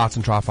go out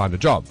and try to find a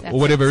job or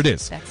whatever it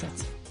is. That's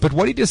it. But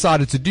what he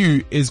decided to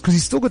do is, because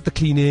he's still got the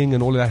cleaning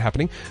and all of that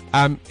happening,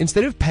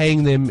 instead of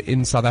paying them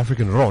in South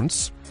African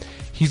rands,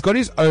 he's got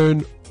his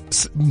own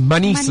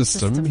money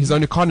system, his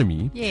own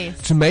economy,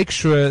 to make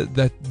sure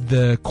that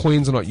the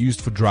coins are not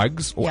used for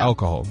drugs or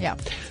alcohol. Yeah.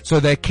 So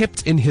they're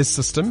kept in his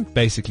system,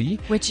 basically.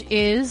 Which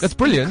is It's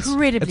brilliant.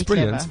 incredibly It's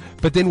brilliant. clever.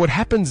 But then what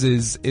happens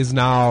is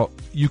now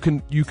you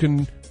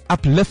can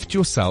uplift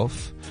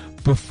yourself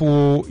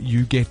before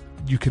you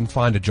can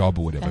find a job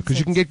or whatever. Because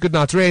you can get good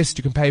night's rest,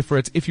 you can pay for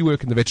it if you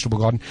work in the vegetable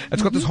garden.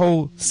 It's got this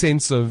whole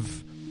sense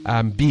of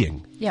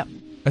being. Yeah.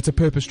 It's a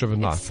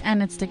purpose-driven life.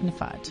 And it's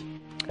dignified.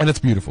 And it's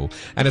beautiful.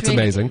 And it's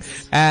really amazing.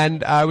 is.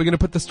 And we're going to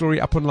put the story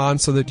up online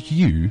so that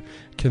you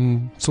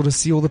can sort of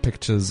see all the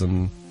pictures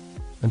and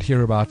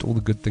hear about all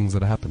the good things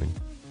that are happening.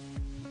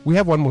 We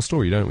have one more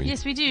story, don't we?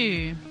 Yes, we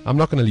do. I'm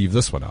not going to leave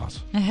this one out.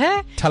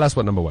 Tell us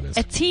what number one is.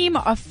 A team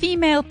of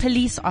female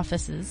police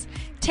officers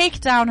take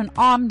down an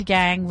armed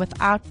gang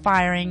without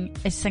firing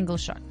a single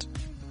shot.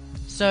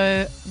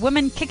 So,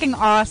 women kicking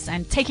ass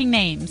and taking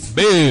names.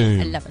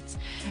 Boom! I love it.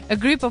 A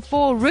group of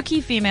 4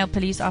 rookie female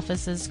police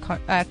officers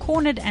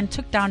cornered and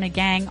took down a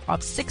gang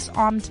of 6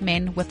 armed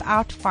men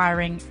without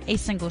firing a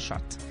single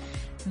shot.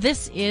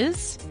 This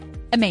is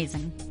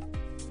amazing.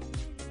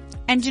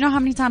 And do you know how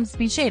many times it's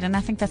been shared? And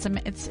I think that's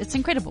it's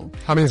incredible.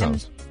 How many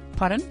times?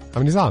 Pardon? How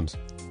many times?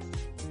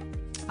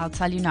 I'll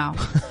tell you now.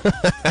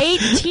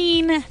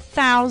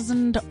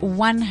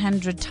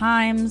 18,100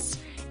 times.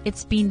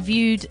 It's been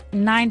viewed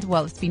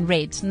it's been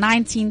read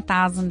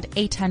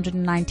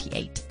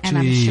 19,898. And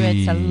I'm sure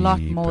it's a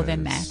lot more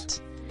than that.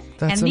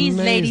 That's and these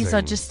amazing. ladies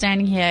are just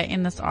standing here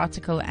in this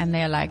article and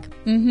they're like,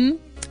 I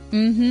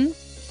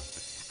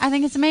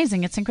think it's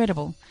amazing. It's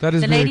incredible. That is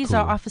the very ladies cool.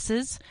 are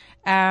officers.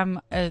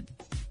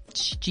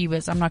 Gee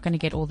whiz, I'm not going to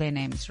get all their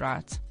names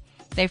right.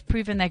 They've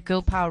proven that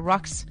girl power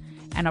rocks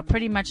and are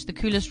pretty much the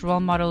coolest role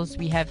models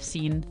we have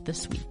seen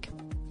this week.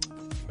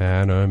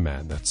 Man, oh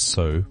man, that's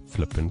so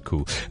flippin'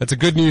 cool. That's a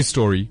good news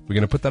story. We're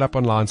going to put that up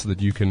online so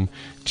that you can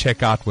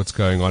check out what's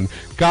going on.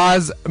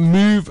 Guys,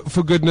 Move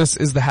for Goodness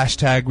is the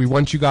hashtag. We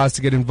want you guys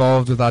to get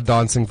involved with our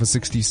dancing for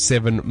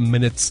 67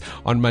 minutes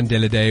on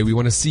Mandela Day. We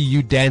want to see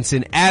you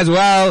dancing as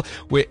well.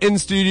 We're in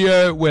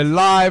studio. We're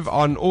live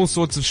on all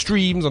sorts of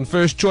streams on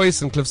First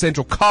Choice and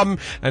CliffCentral.com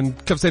and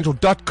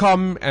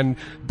CliffCentral.com and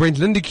Brent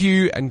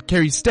Lindeque and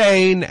Kerry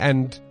Stain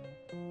and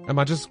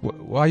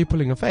why are you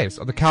pulling a face?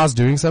 Are the cows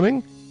doing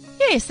something?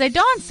 Yes, they're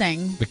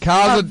dancing. The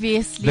cows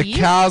obviously. The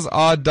cows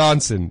are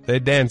dancing. They're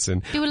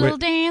dancing. Do a little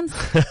dance.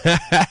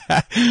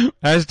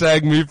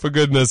 Hashtag Move for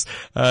Goodness.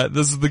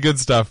 This is the good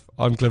stuff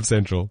on Cliff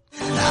Central.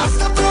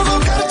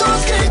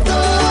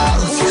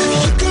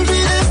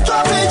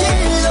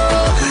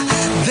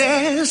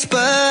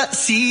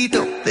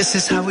 Despacito, this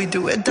is how we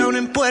do it down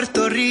in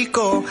Puerto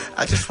Rico.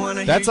 I just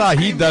wanna That's how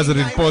he does it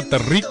in Puerto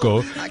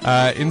Rico.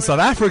 In South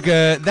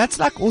Africa, that's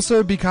like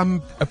also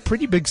become a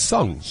pretty big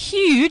song.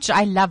 Huge.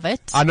 I love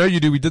it. I know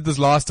you do. We did this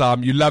last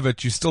time. You love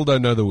it. You still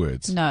don't know the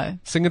words. No.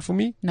 Sing it for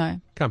me.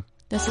 No. Come.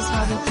 This is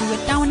how we do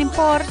it down in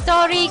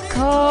Puerto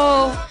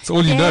Rico. It's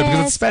all you know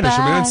because it's Spanish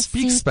and we don't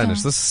speak Despacito.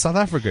 Spanish. This is South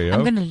Africa, yo.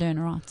 I'm going to learn,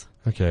 right?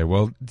 Okay,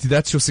 well,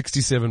 that's your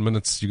 67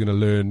 minutes. You're going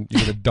to learn.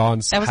 You're going to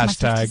dance. That was my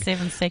Hashtag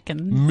 57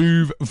 seconds.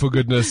 Move for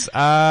Goodness.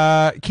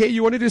 Kay,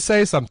 you wanted to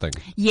say something.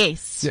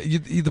 Yes.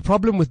 The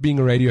problem with being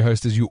a radio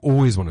host is you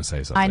always want to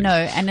say something. I know.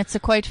 And it's a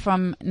quote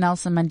from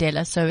Nelson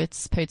Mandela, so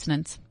it's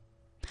pertinent.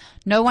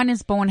 No one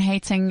is born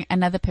hating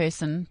another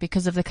person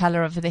because of the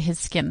color of his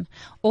skin,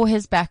 or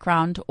his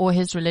background, or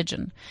his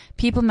religion.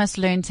 People must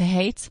learn to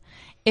hate.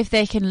 If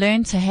they can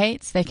learn to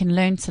hate, they can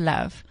learn to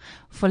love.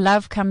 For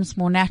love comes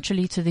more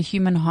naturally to the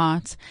human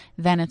heart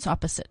than its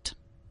opposite.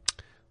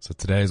 So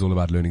today is all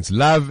about learning to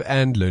love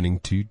and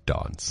learning to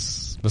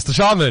dance. Mr.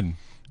 Shaman.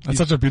 That's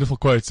such a beautiful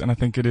quote, and I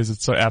think it is.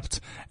 It's so apt.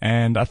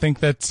 And I think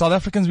that South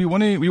Africans, we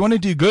want to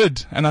do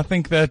good. And I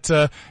think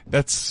that,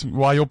 that's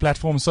why your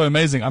platform is so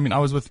amazing. I mean, I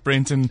was with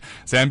Brent in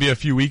Zambia a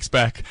few weeks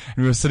back, and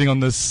we were sitting on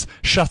this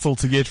shuttle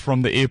to get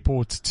from the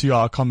airport to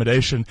our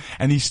accommodation.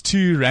 And these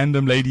two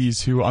random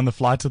ladies who were on the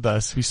flight with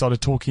us, we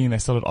started talking, and they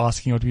started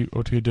asking what we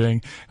were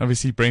doing.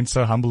 Obviously, Brent's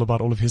so humble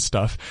about all of his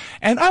stuff.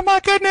 And oh my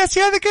goodness,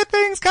 you're the good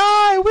things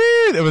guy.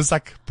 Woo! It was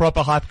like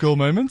proper hype girl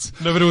moments.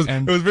 No, but it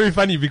was very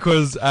funny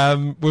because,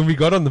 when we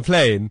got on the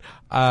plane,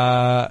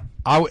 I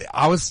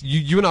was,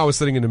 you and I were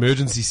sitting in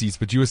emergency seats,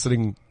 but you were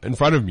sitting in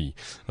front of me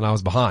and I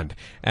was behind.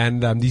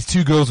 And, these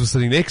two girls were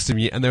sitting next to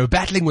me and they were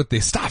battling with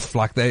their stuff.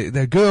 Like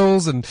they're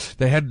girls and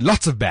they had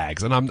lots of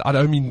bags. And I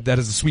don't mean that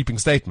as a sweeping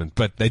statement,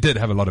 but they did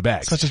have a lot of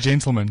bags. Such a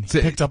gentleman.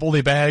 He picked up all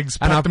their bags,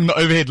 packed them in the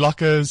overhead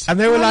lockers. And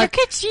they were like,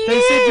 look at you.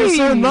 They said, you're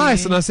so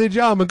nice. And I said,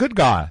 yeah, I'm a good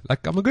guy.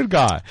 Like, I'm a good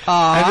guy.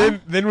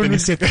 And then when Then we he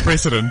set the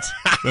precedent.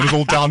 Then it's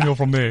all downhill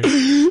from there.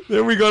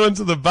 then we got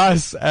onto the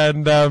bus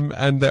and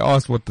they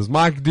asked, what does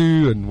Mike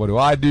do and what do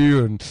I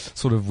do? And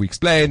sort of we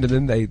explained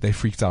and then they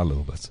freaked out a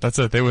little bit. That's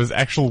it. There was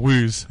actual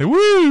woos.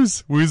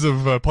 Woos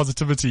of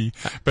positivity.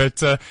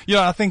 But,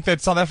 I think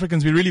that South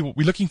Africans, we're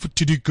looking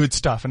to do good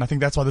stuff. And I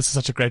think that's why this is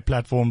such a great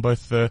platform,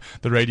 both the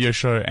radio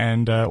show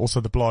and, also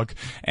the blog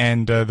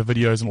and, the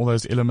videos and all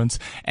those elements.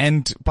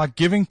 And by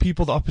giving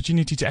people the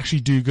opportunity to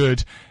actually do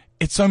good,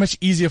 it's so much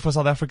easier for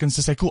South Africans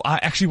to say, cool, I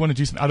actually want to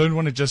do something. I don't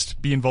want to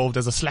just be involved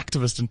as a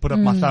slacktivist and put up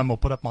my thumb or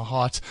put up my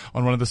heart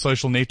on one of the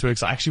social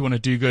networks. I actually want to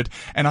do good.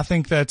 And I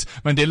think that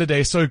Mandela Day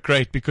is so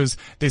great because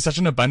there's such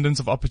an abundance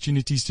of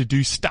opportunities to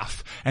do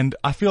stuff. And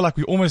I feel like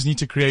we almost need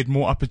to create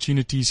more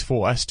opportunities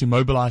for us to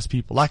mobilize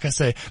people. Like I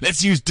say,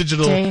 let's use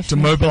digital to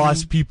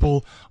mobilize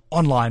people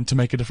online to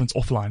make a difference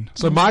offline.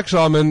 So Mike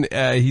Sharman,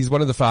 he's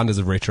one of the founders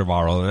of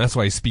Retroviral, and that's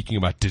why he's speaking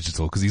about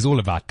digital, because he's all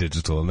about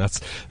digital, and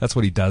that's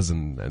what he does,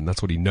 and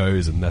that's what he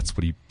knows, and that's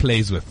what he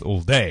plays with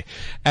all day.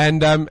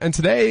 And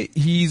today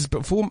he's,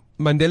 before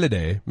Mandela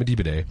Day,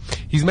 Madiba Day,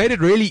 he's made it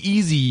really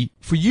easy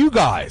for you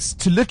guys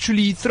to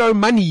literally throw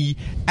money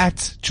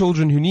at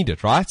children who need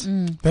it, right?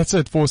 That's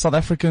it, for South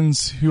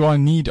Africans who are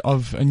in need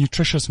of a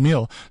nutritious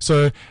meal.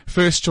 So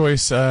First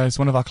Choice is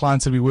one of our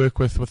clients that we work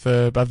with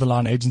the above the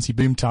line agency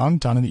Boomtown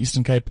down in the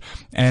Eastern Cape,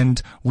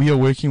 and we are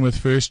working with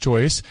First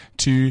Choice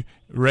to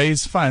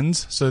raise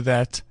funds so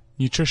that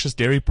nutritious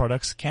dairy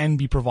products can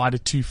be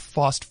provided to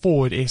Food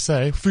Forward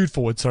SA,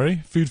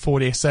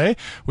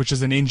 which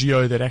is an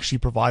NGO that actually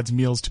provides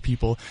meals to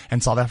people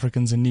and South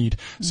Africans in need.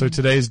 So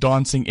today's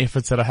dancing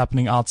efforts that are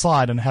happening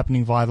outside and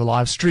happening via the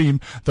live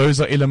stream,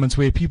 those are elements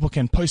where people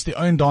can post their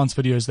own dance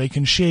videos, they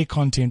can share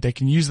content, they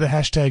can use the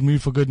hashtag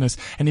Move for Goodness,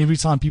 and every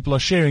time people are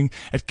sharing,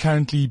 it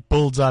currently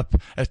builds up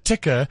a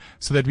ticker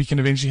so that we can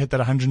eventually hit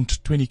that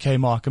 120k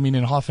mark. I mean,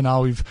 in half an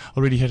hour, we've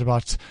already hit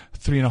about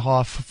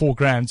 3.5-4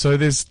 grand. So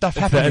there's stuff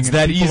happening. It's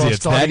that easy.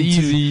 It's that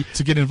easy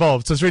to get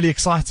involved. So it's really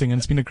exciting, and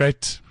it's been a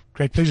great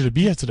pleasure to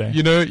be here today.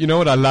 You know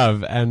what I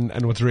love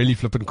and what's really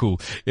flippin'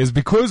 cool is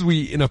because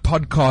we in a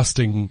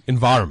podcasting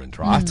environment,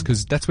 right?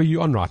 Because that's where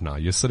you're on right now.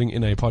 You're sitting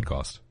in a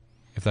podcast,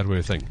 if that were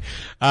a thing.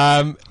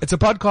 It's a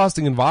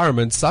podcasting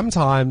environment.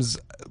 Sometimes,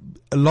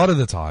 a lot of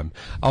the time,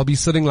 I'll be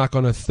sitting like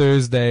on a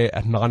Thursday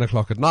at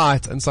 9:00 at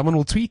night and someone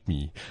will tweet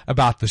me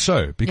about the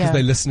show because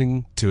they're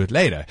listening to it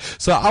later.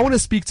 So I want to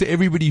speak to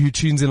everybody who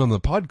tunes in on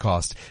the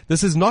podcast.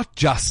 This is not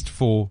just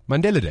for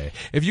Mandela Day.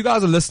 If you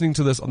guys are listening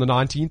to this on the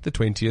 19th, the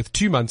 20th,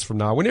 2 months from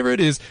now, whenever it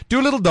is, do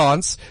a little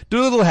dance,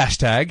 do a little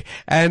hashtag,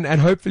 and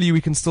hopefully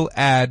we can still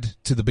add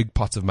to the big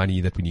pots of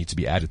money that we need to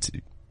be added to.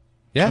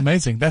 Yeah.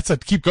 Amazing. That's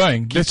it. Keep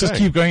going. Let's just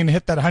keep going and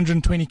hit that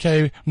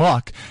 120k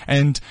mark.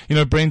 And,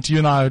 Brent, you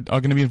and I are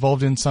going to be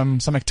involved in some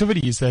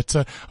activities that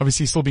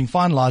obviously still being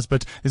finalized,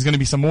 but there's going to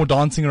be some more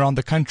dancing around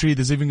the country.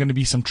 There's even going to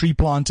be some tree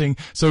planting.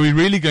 So we're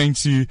really going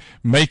to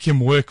make him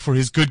work for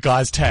his good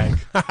guys tag.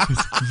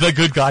 The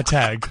good guy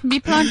tag. Be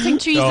planting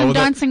trees and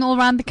dancing all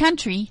around the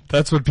country.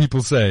 That's what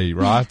people say,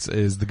 right?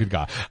 Is the good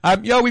guy.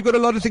 We've got a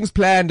lot of things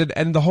planned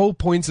and the whole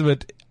point of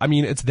it, I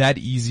mean, it's that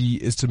easy,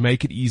 is to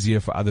make it easier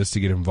for others to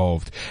get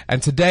involved.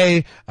 And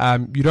today,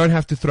 you don't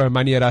have to throw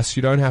money at us.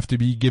 You don't have to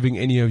be giving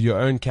any of your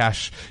own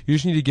cash. You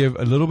just need to give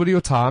a little bit of your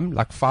time,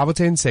 like 5 or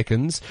 10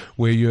 seconds,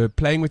 where you're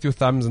playing with your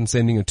thumbs and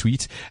sending a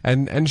tweet,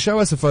 and show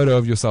us a photo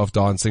of yourself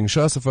dancing.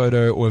 Show us a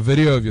photo or a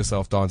video of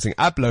yourself dancing.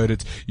 Upload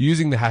it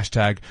using the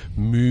hashtag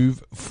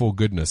Move for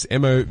Goodness.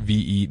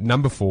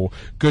 MOVE 4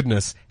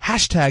 Goodness.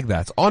 Hashtag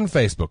that on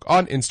Facebook,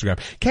 on Instagram.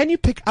 Can you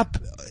pick up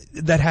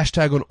that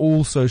hashtag on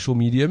all social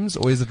mediums,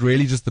 or is it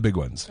really just the big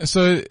ones?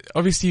 So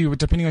obviously,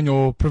 depending on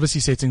your privacy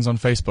settings on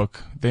Facebook,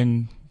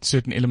 then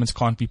certain elements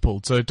can't be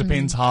pulled. So it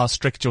depends how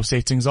strict your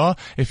settings are.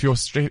 If your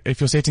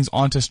settings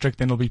aren't as strict,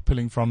 then it'll be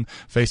pulling from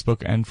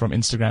Facebook and from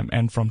Instagram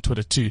and from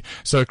Twitter too.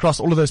 So across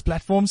all of those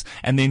platforms,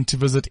 and then to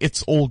visit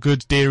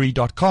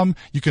itsallgooddairy.com,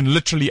 you can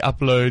literally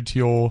upload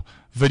your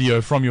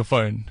video from your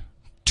phone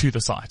to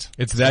the site.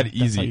 It's that That's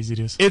easy. how easy it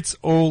is. It's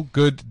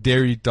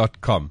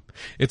allgooddairy.com.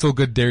 It's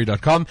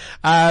allgooddairy.com.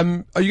 Are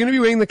you going to be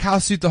wearing the cow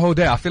suit the whole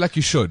day? I feel like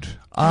you should.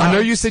 I know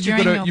you said you've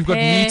during got your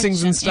meetings and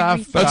pitch and stuff.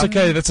 everything. But That's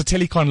okay. That's a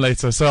telecon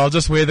later, so I'll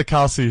just wear the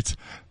cow suit.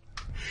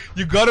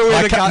 You got to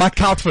wear My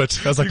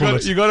cow-fit, as I call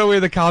it. You got to wear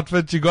the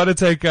outfit. You got to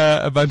take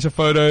a bunch of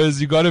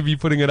photos. You got to be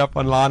putting it up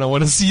online. I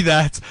want to see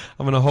that.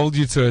 I'm going to hold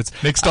you to it.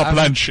 Next stop,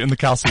 lunch in the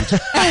cow suit.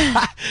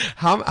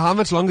 How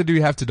much longer do we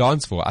have to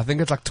dance for? I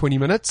think it's like 20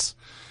 minutes.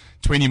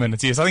 20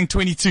 minutes, yes. I think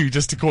 22,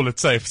 just to call it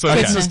safe. So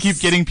let's just keep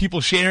getting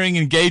people sharing,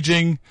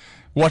 engaging,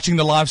 watching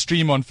the live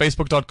stream on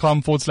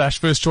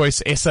facebook.com/First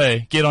Choice SA.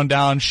 Get on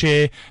down,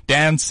 share,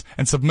 dance,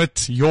 and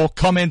submit your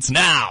comments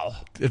now.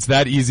 It's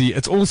that easy.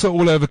 It's also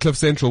all over Cliff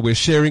Central. We're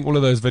sharing all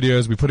of those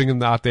videos. We're putting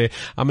them out there.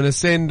 I'm going to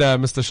send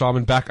Mr.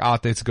 Sharman back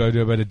out there to go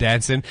do a bit of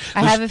dancing.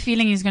 I have a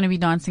feeling he's going to be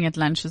dancing at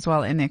lunch as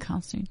well in their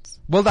cow suits.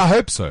 Well, I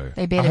hope so.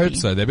 They better I hope be.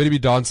 so. They better be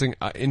dancing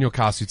in your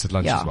car suits at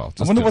lunch Yeah. as well.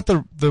 I wonder what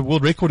the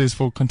world record is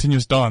for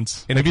continuous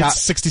dance. In a Maybe ca-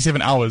 it's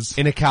 67 hours.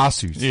 in a car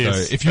suit.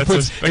 Yes, So if you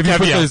that's put a if you put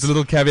caveat. those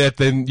little caveat,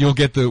 then you'll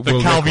get the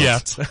world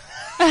caveat.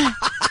 record.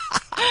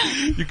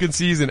 You can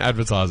see he's in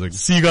advertising.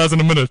 See you guys in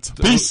a minute.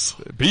 Peace.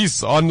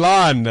 Peace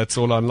online. That's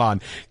all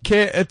online.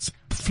 It's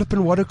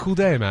flipping what a cool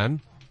day,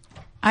 man.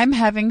 I'm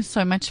having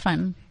so much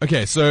fun.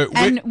 Okay, so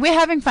And we're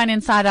having fun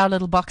inside our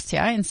little box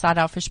here, inside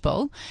our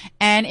fishbowl.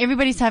 And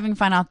everybody's having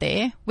fun out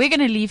there. We're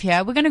going to leave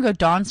here. We're going to go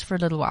dance for a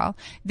little while.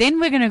 Then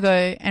we're going to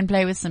go and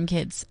play with some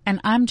kids.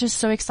 And I'm just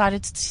so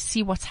excited to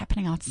see what's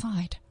happening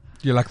outside.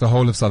 you're like the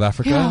whole of South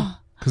Africa? Yeah.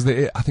 Because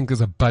I think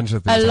there's a bunch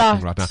of things A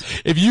happening lot. right now.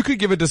 If you could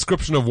give a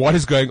description of what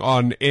is going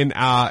on in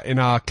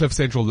our Cliff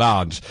Central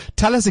lounge,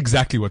 tell us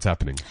exactly what's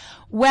happening.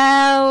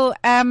 Well,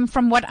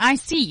 from what I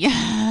see,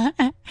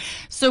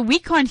 so we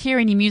can't hear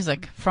any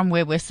music from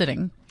where we're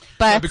sitting.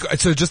 But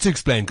So just to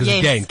explain, because Yes.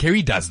 again,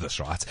 Kerry does this,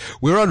 right?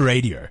 We're on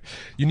radio.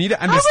 You need to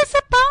I understand.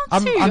 was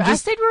about to. I'm I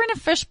just- said we're in a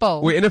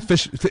fishbowl. We're in a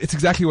fish. It's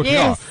exactly what Yes. we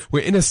are.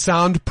 We're in a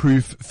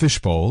soundproof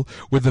fishbowl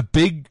with a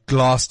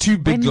two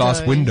big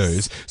glass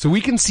windows, so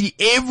we can see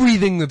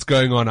everything that's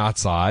going on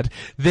outside.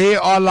 There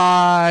are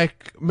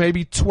like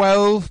maybe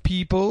 12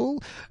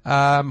 people,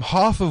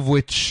 half of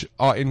which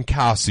are in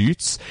cow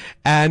suits,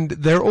 and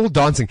they're all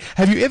dancing.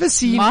 Have you ever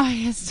seen?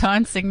 Maya's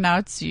dancing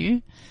now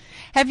too.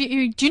 Do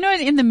you know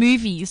in the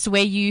movies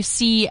where you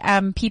see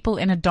people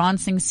in a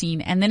dancing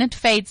scene and then it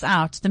fades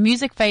out, the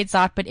music fades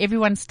out, but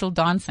everyone's still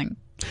dancing?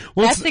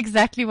 Well, That's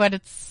exactly what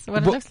it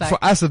looks like.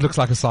 For us, it looks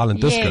like a silent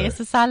disco. Yeah, it's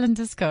a silent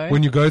disco.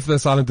 When you go to the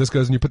silent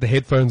discos and you put the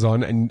headphones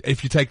on, and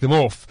if you take them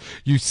off,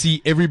 you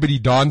see everybody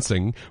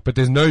dancing, but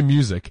there's no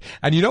music.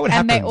 And you know what and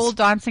happens? they're all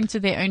dancing to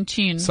their own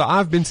tune. So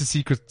I've been to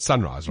Secret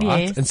Sunrise,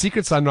 right? Yes. And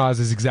Secret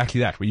Sunrise is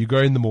exactly that, where you go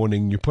in the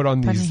morning, you put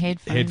on Put these on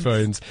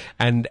headphones,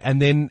 and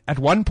then at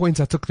one point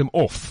I took them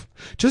off,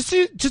 just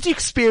to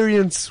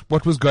experience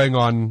what was going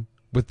on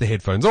with the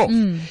headphones off.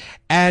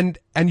 And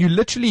you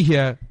literally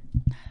hear,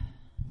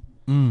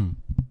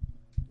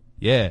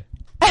 yeah.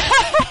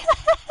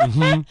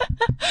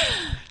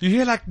 You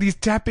hear like these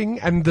tapping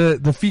and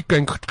the feet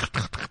going.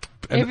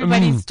 And,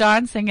 Everybody's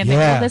dancing and they're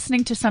Yeah. all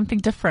listening to something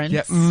different.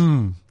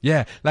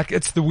 yeah, like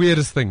it's the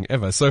weirdest thing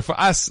ever. So for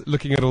us,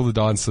 looking at all the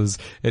dancers,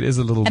 it is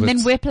a little And bit.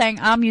 then we're playing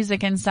our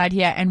music inside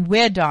here and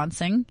we're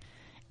dancing.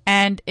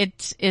 And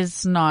it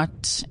is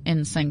not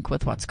in sync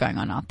with what's going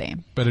on out there.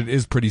 But it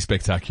is pretty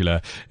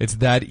spectacular. It's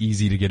that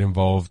easy to get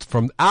involved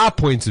from our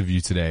point of view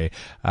today,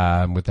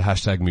 with the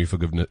hashtag move for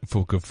goodness,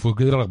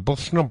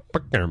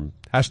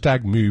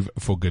 hashtag move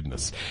for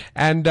goodness.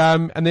 And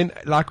then,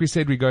 like we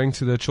said, we're going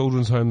to the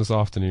children's home this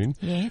afternoon.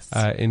 Yes.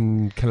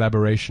 In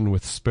collaboration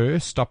with Spur.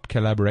 Stop,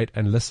 collaborate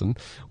and listen.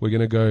 We're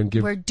going to go and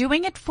give. We're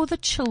doing it for the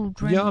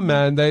children. Yeah,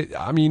 man.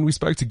 We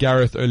spoke to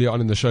Gareth earlier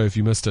on in the show if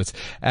you missed it.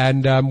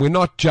 And, we're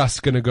not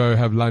just going to go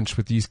have lunch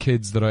with these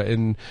kids that are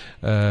in,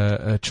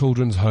 a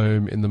children's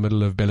home in the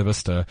middle of Bella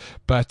Vista.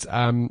 But,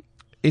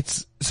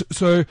 it's,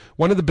 so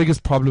one of the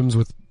biggest problems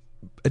with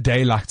a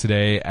day like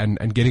today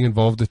and getting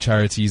involved with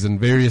charities and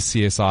various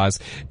CSIs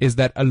is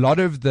that a lot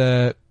of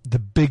the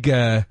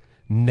bigger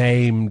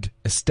named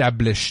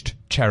established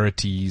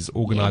charities,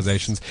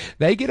 organizations,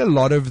 they get a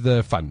lot of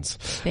the funds.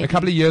 They A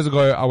couple of years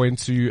ago, I went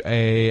to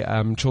a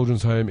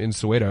children's home in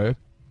Soweto.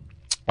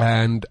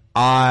 And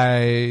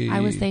I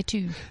was there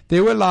too.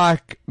 There were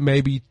like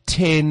maybe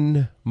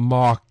 10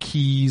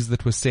 marquees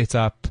that were set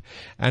up,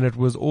 and it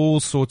was all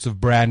sorts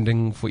of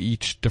branding for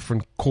each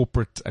different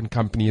corporate and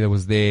company that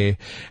was there.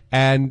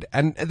 And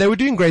they were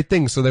doing great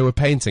things, so they were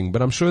painting,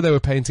 but I'm sure they were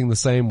painting the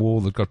same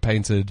wall that got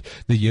painted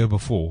the year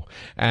before.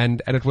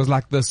 And it was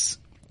like this,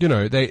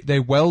 they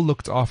well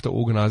looked after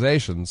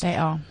organizations. They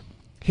are.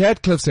 Here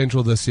at Cliff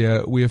Central this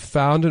year, we have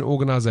found an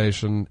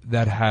organization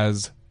that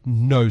has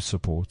no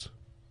support.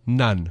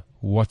 None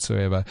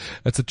whatsoever.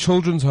 It's a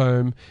children's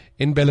home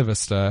in Bella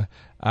Vista.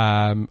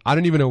 I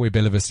don't even know where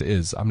Bella Vista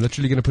is. I'm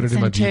literally going to put it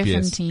in my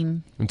GPS.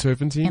 Turfentine, In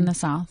Turfentine? in the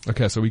south.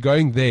 Okay, so we're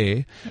going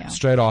there Yeah.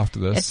 straight after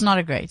this. It's not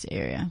a great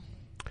area.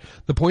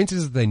 The point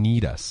is that they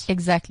need us.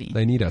 Exactly.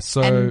 They need us.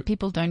 So And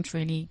people don't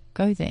really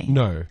go there.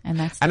 no. And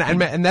that's the and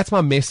thing. that's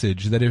my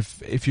message, that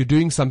if you're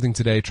doing something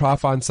today, try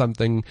find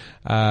something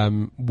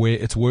where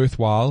it's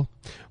worthwhile,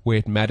 where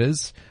it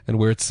matters, and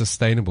where it's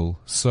sustainable.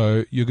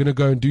 So you're going to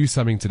go and do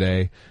something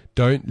today.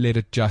 Don't let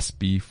it just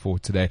be for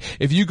today.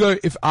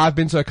 If I've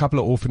been to a couple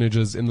of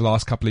orphanages in the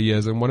last couple of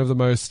years, and one of the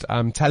most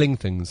telling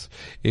things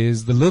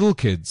is the little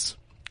kids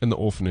in the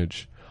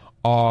orphanage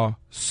are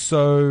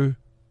so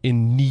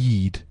in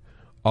need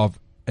of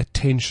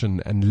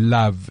attention and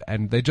love,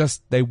 and they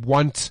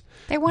want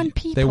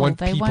people. They want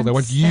people. They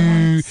want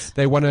you.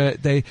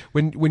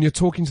 When you're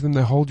talking to them,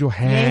 they hold your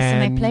hand. Yes,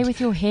 and they play with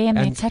your hair and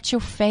they and touch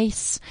your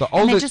face. the And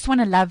they older- just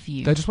want to love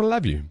you. They just want to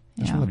love you.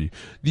 They just Yeah. want to love you.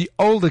 The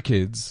older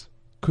kids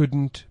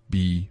couldn't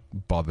be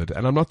bothered.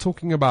 And I'm not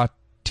talking about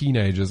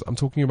teenagers. I'm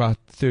talking about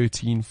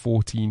 13,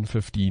 14,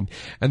 15.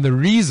 And the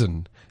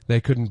reason they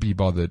couldn't be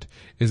bothered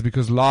is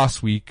because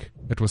last week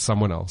it was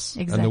someone else.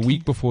 And Exactly. the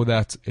week before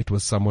that it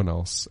was someone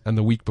else. And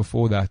the week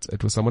before that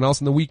it was someone else.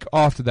 And the week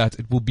after that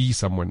it will be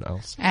someone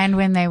else. And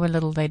when they were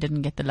little, they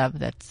didn't get the love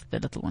that the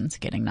little ones are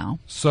getting now.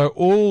 So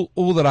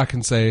all that I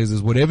can say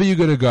is whatever you're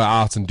going to go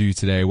out and do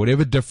today,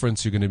 whatever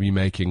difference you're going to be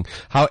making,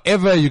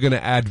 however you're going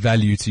to add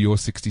value to your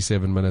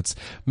 67 minutes,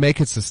 make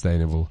it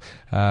sustainable.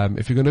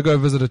 If you're going to go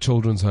visit a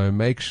children's home,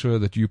 make sure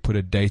that you put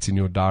a date in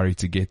your diary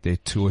to get there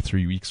 2 or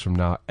 3 weeks from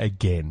now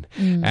again,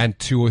 and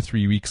 2 or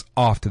 3 weeks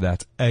after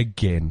that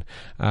again.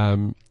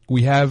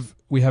 We have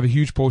a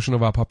huge portion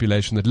of our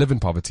population that live in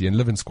poverty and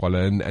live in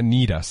squalor and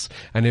need us.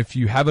 And if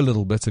you have a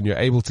little bit and you're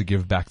able to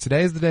give back,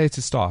 today is the day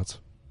to start.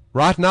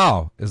 Right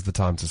now is the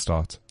time to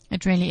start.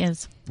 It really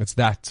is It's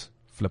that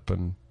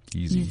flippin'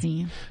 easy.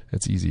 easy.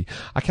 It's easy.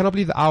 I cannot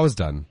believe the hour's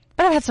done.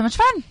 But I've had so much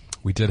fun.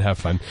 We did have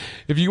fun.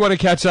 If you want to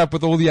catch up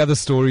with all the other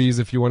stories,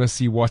 if you want to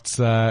see what's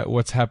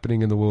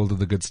happening in the world of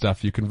the good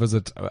stuff, you can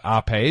visit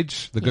our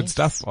page, The Good Yes.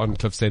 Stuff, on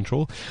Cliff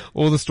Central.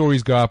 All the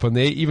stories go up on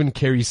there, even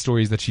Kerry's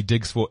stories that she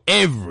digs for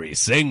every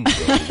single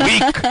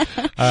week.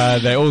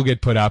 They all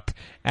get put up.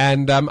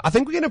 And I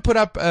think we're going to put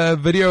up a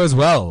video as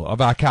well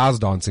of our cows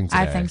dancing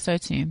today. I think so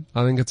too.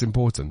 I think it's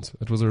important.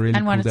 It was a really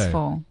And what cool it's day.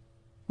 for,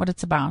 what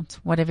it's about,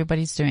 what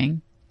everybody's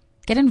doing.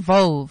 Get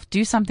involved.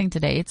 Do something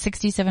today. It's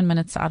 67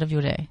 minutes out of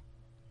your day.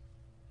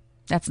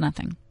 That's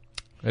nothing.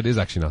 It is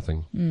actually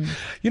nothing.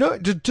 You know,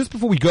 just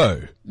before we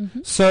go,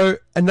 so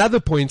another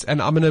point,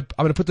 and I'm gonna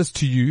put this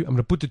to you. I'm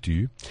gonna put it to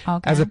you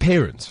Okay. as a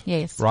parent.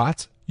 Yes.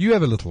 Right? You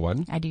have a little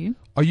one. I do.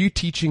 Are you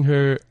teaching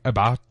her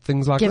about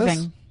things like Giving.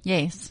 this?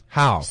 Yes.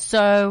 How?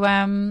 So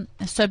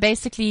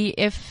basically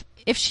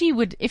if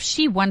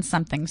she wants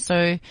something,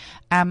 so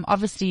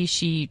obviously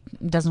she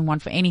doesn't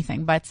want for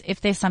anything, but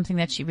if there's something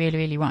that she really,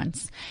 really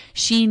wants,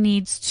 she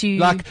needs to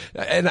Like,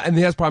 and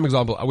here's a prime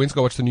example. I went to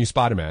go watch the new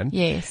Spider-Man.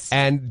 Yes.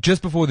 And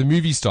just before the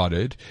movie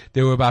started,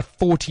 there were about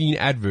 14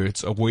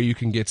 adverts of where you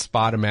can get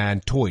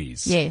Spider-Man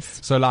toys. Yes.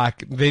 So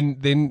like,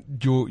 then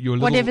your little,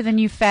 whatever the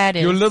new fad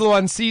is. your little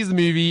one sees the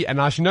movie and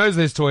now she knows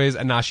there's toys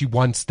and now she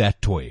wants that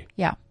toy.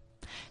 Yeah.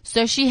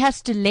 So she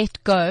has to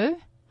let go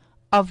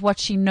of what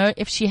she know.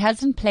 If she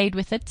hasn't played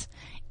with it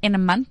in a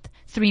month,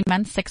 3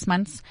 months, 6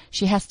 months,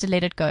 she has to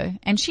let it go.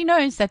 And she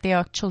knows that there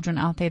are children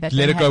out there that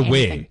Let don't it go have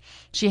where? anything.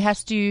 She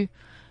has to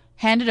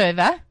hand it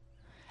over.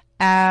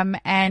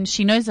 And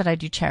she knows that I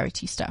do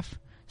charity stuff.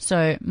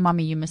 So,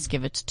 mommy, you must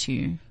give it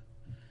to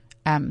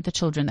the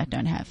children that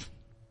don't have.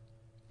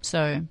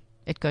 So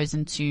it goes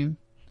into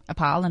a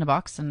pile in a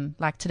box. And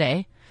like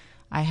today,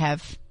 I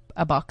have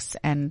a box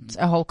and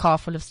a whole car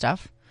full of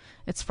stuff.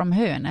 It's from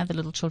her and other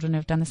little children who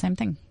have done the same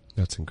thing.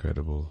 That's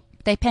incredible.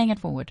 They're paying it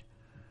forward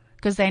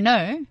because they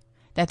know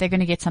that they're going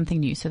to get something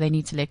new. So they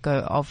need to let go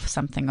of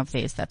something of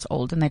theirs that's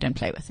old and they don't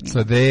play with anymore.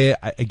 So there,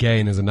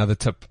 again, is another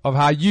tip of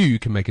how you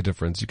can make a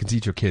difference. You can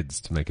teach your kids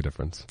to make a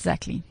difference.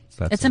 Exactly.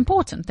 That's It's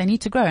important. They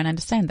need to grow and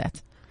understand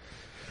that.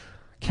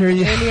 Kerry,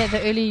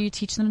 The earlier you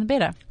teach them, the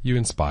better. you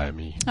inspire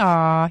me.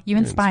 Aw, you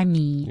inspire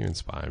me. You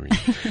inspire me.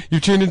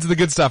 You've tuned into The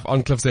Good Stuff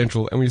on Cliff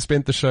Central, and we've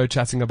spent the show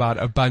chatting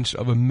about a bunch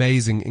of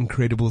amazing,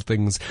 incredible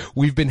things.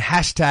 We've been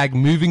hashtag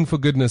moving for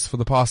goodness for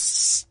the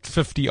past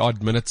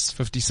 50-odd minutes,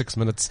 56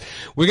 minutes.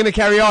 We're going to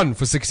carry on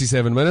for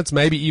 67 minutes,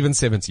 maybe even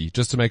 70,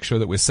 just to make sure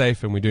that we're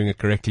safe and we're doing it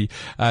correctly,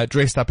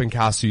 dressed up in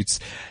cow suits.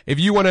 If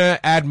you want to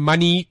add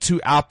money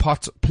to our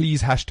pot,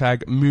 please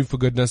hashtag move for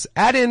goodness.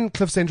 Add in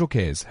Cliff Central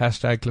Cares,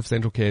 hashtag Cliff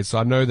Central Cares. So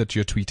I know that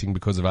you're tweeting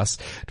because of us.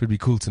 It would be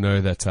cool to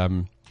know that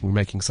we're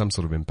making some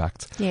sort of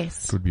impact.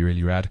 Yes. It would be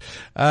really rad.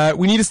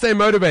 We need to stay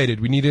motivated.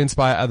 We need to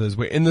inspire others.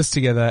 We're in this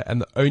together,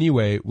 and the only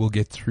way we'll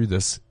get through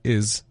this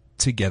is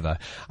together.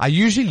 I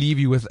usually leave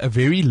you with a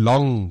very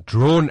long,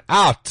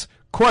 drawn-out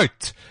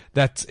quote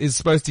that is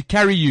supposed to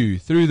carry you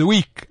through the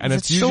week. And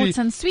It's usually short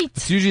and sweet.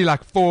 It's usually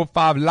like 4 or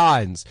 5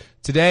 lines.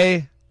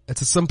 Today,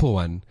 it's a simple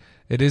one.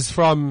 It is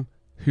from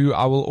who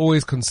I will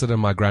always consider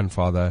my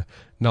grandfather,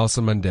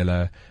 Nelson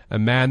Mandela, a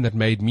man that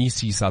made me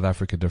see South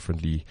Africa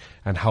differently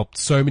and helped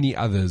so many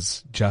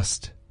others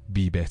just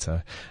be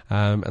better.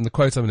 And the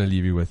quote I'm going to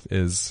leave you with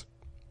is,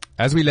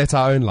 as we let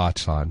our own light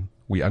shine,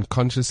 we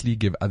unconsciously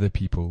give other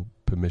people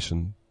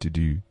permission to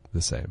do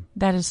the same.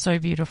 That is so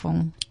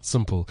beautiful.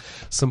 Simple,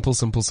 simple,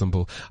 simple,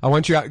 simple. I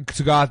want you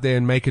to go out there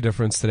and make a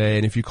difference today.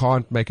 And if you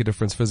can't make a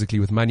difference physically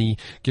with money,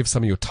 give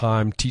some of your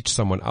time, teach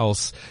someone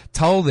else.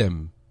 Tell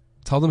them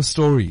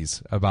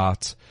stories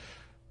about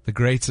the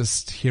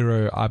greatest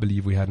hero I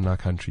believe we had in our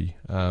country.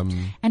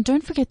 And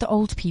don't forget the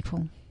old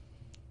people.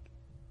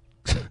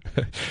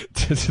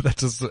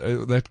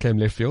 That came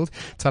left field.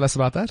 Tell us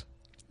about that.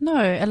 No,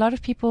 a lot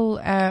of people,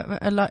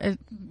 the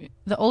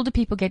older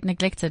people get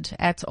neglected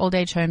at old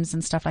age homes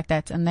and stuff like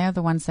that, and they're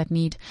the ones that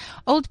need.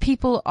 Old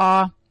people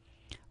are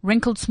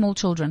wrinkled small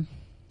children.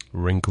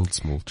 Wrinkled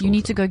small children. You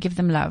need to go give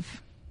them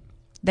love.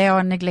 They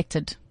are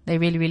neglected. They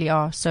really, really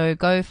are. So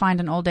go find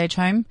an old age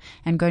home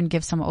and go and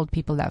give some old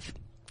people love.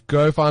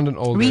 Go find an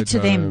old age home. Read to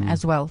them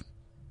as well.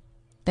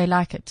 They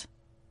like it.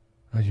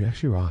 Oh, you're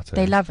actually right.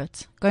 They love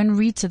it. Go and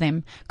read to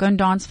them. Go and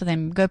dance for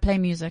them. Go play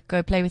music.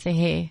 Go play with their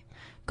hair.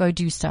 Go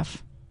do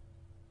stuff.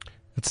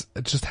 It's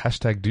just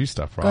hashtag do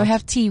stuff, right? Go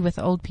have tea with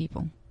old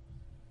people.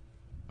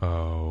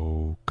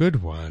 Oh,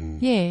 good one.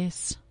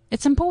 Yes.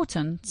 It's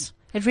important.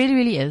 It really,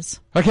 really is.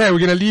 Okay, we're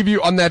going to leave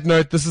you on that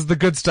note. This is the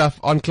good stuff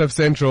on Cliff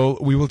Central.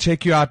 We will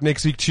check you out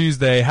next week,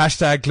 Tuesday.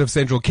 Hashtag Cliff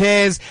Central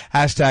Cares.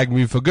 Hashtag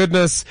Move for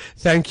Goodness.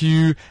 Thank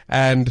you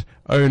and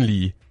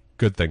only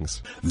good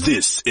things.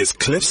 This is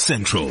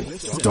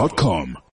CliffCentral.com.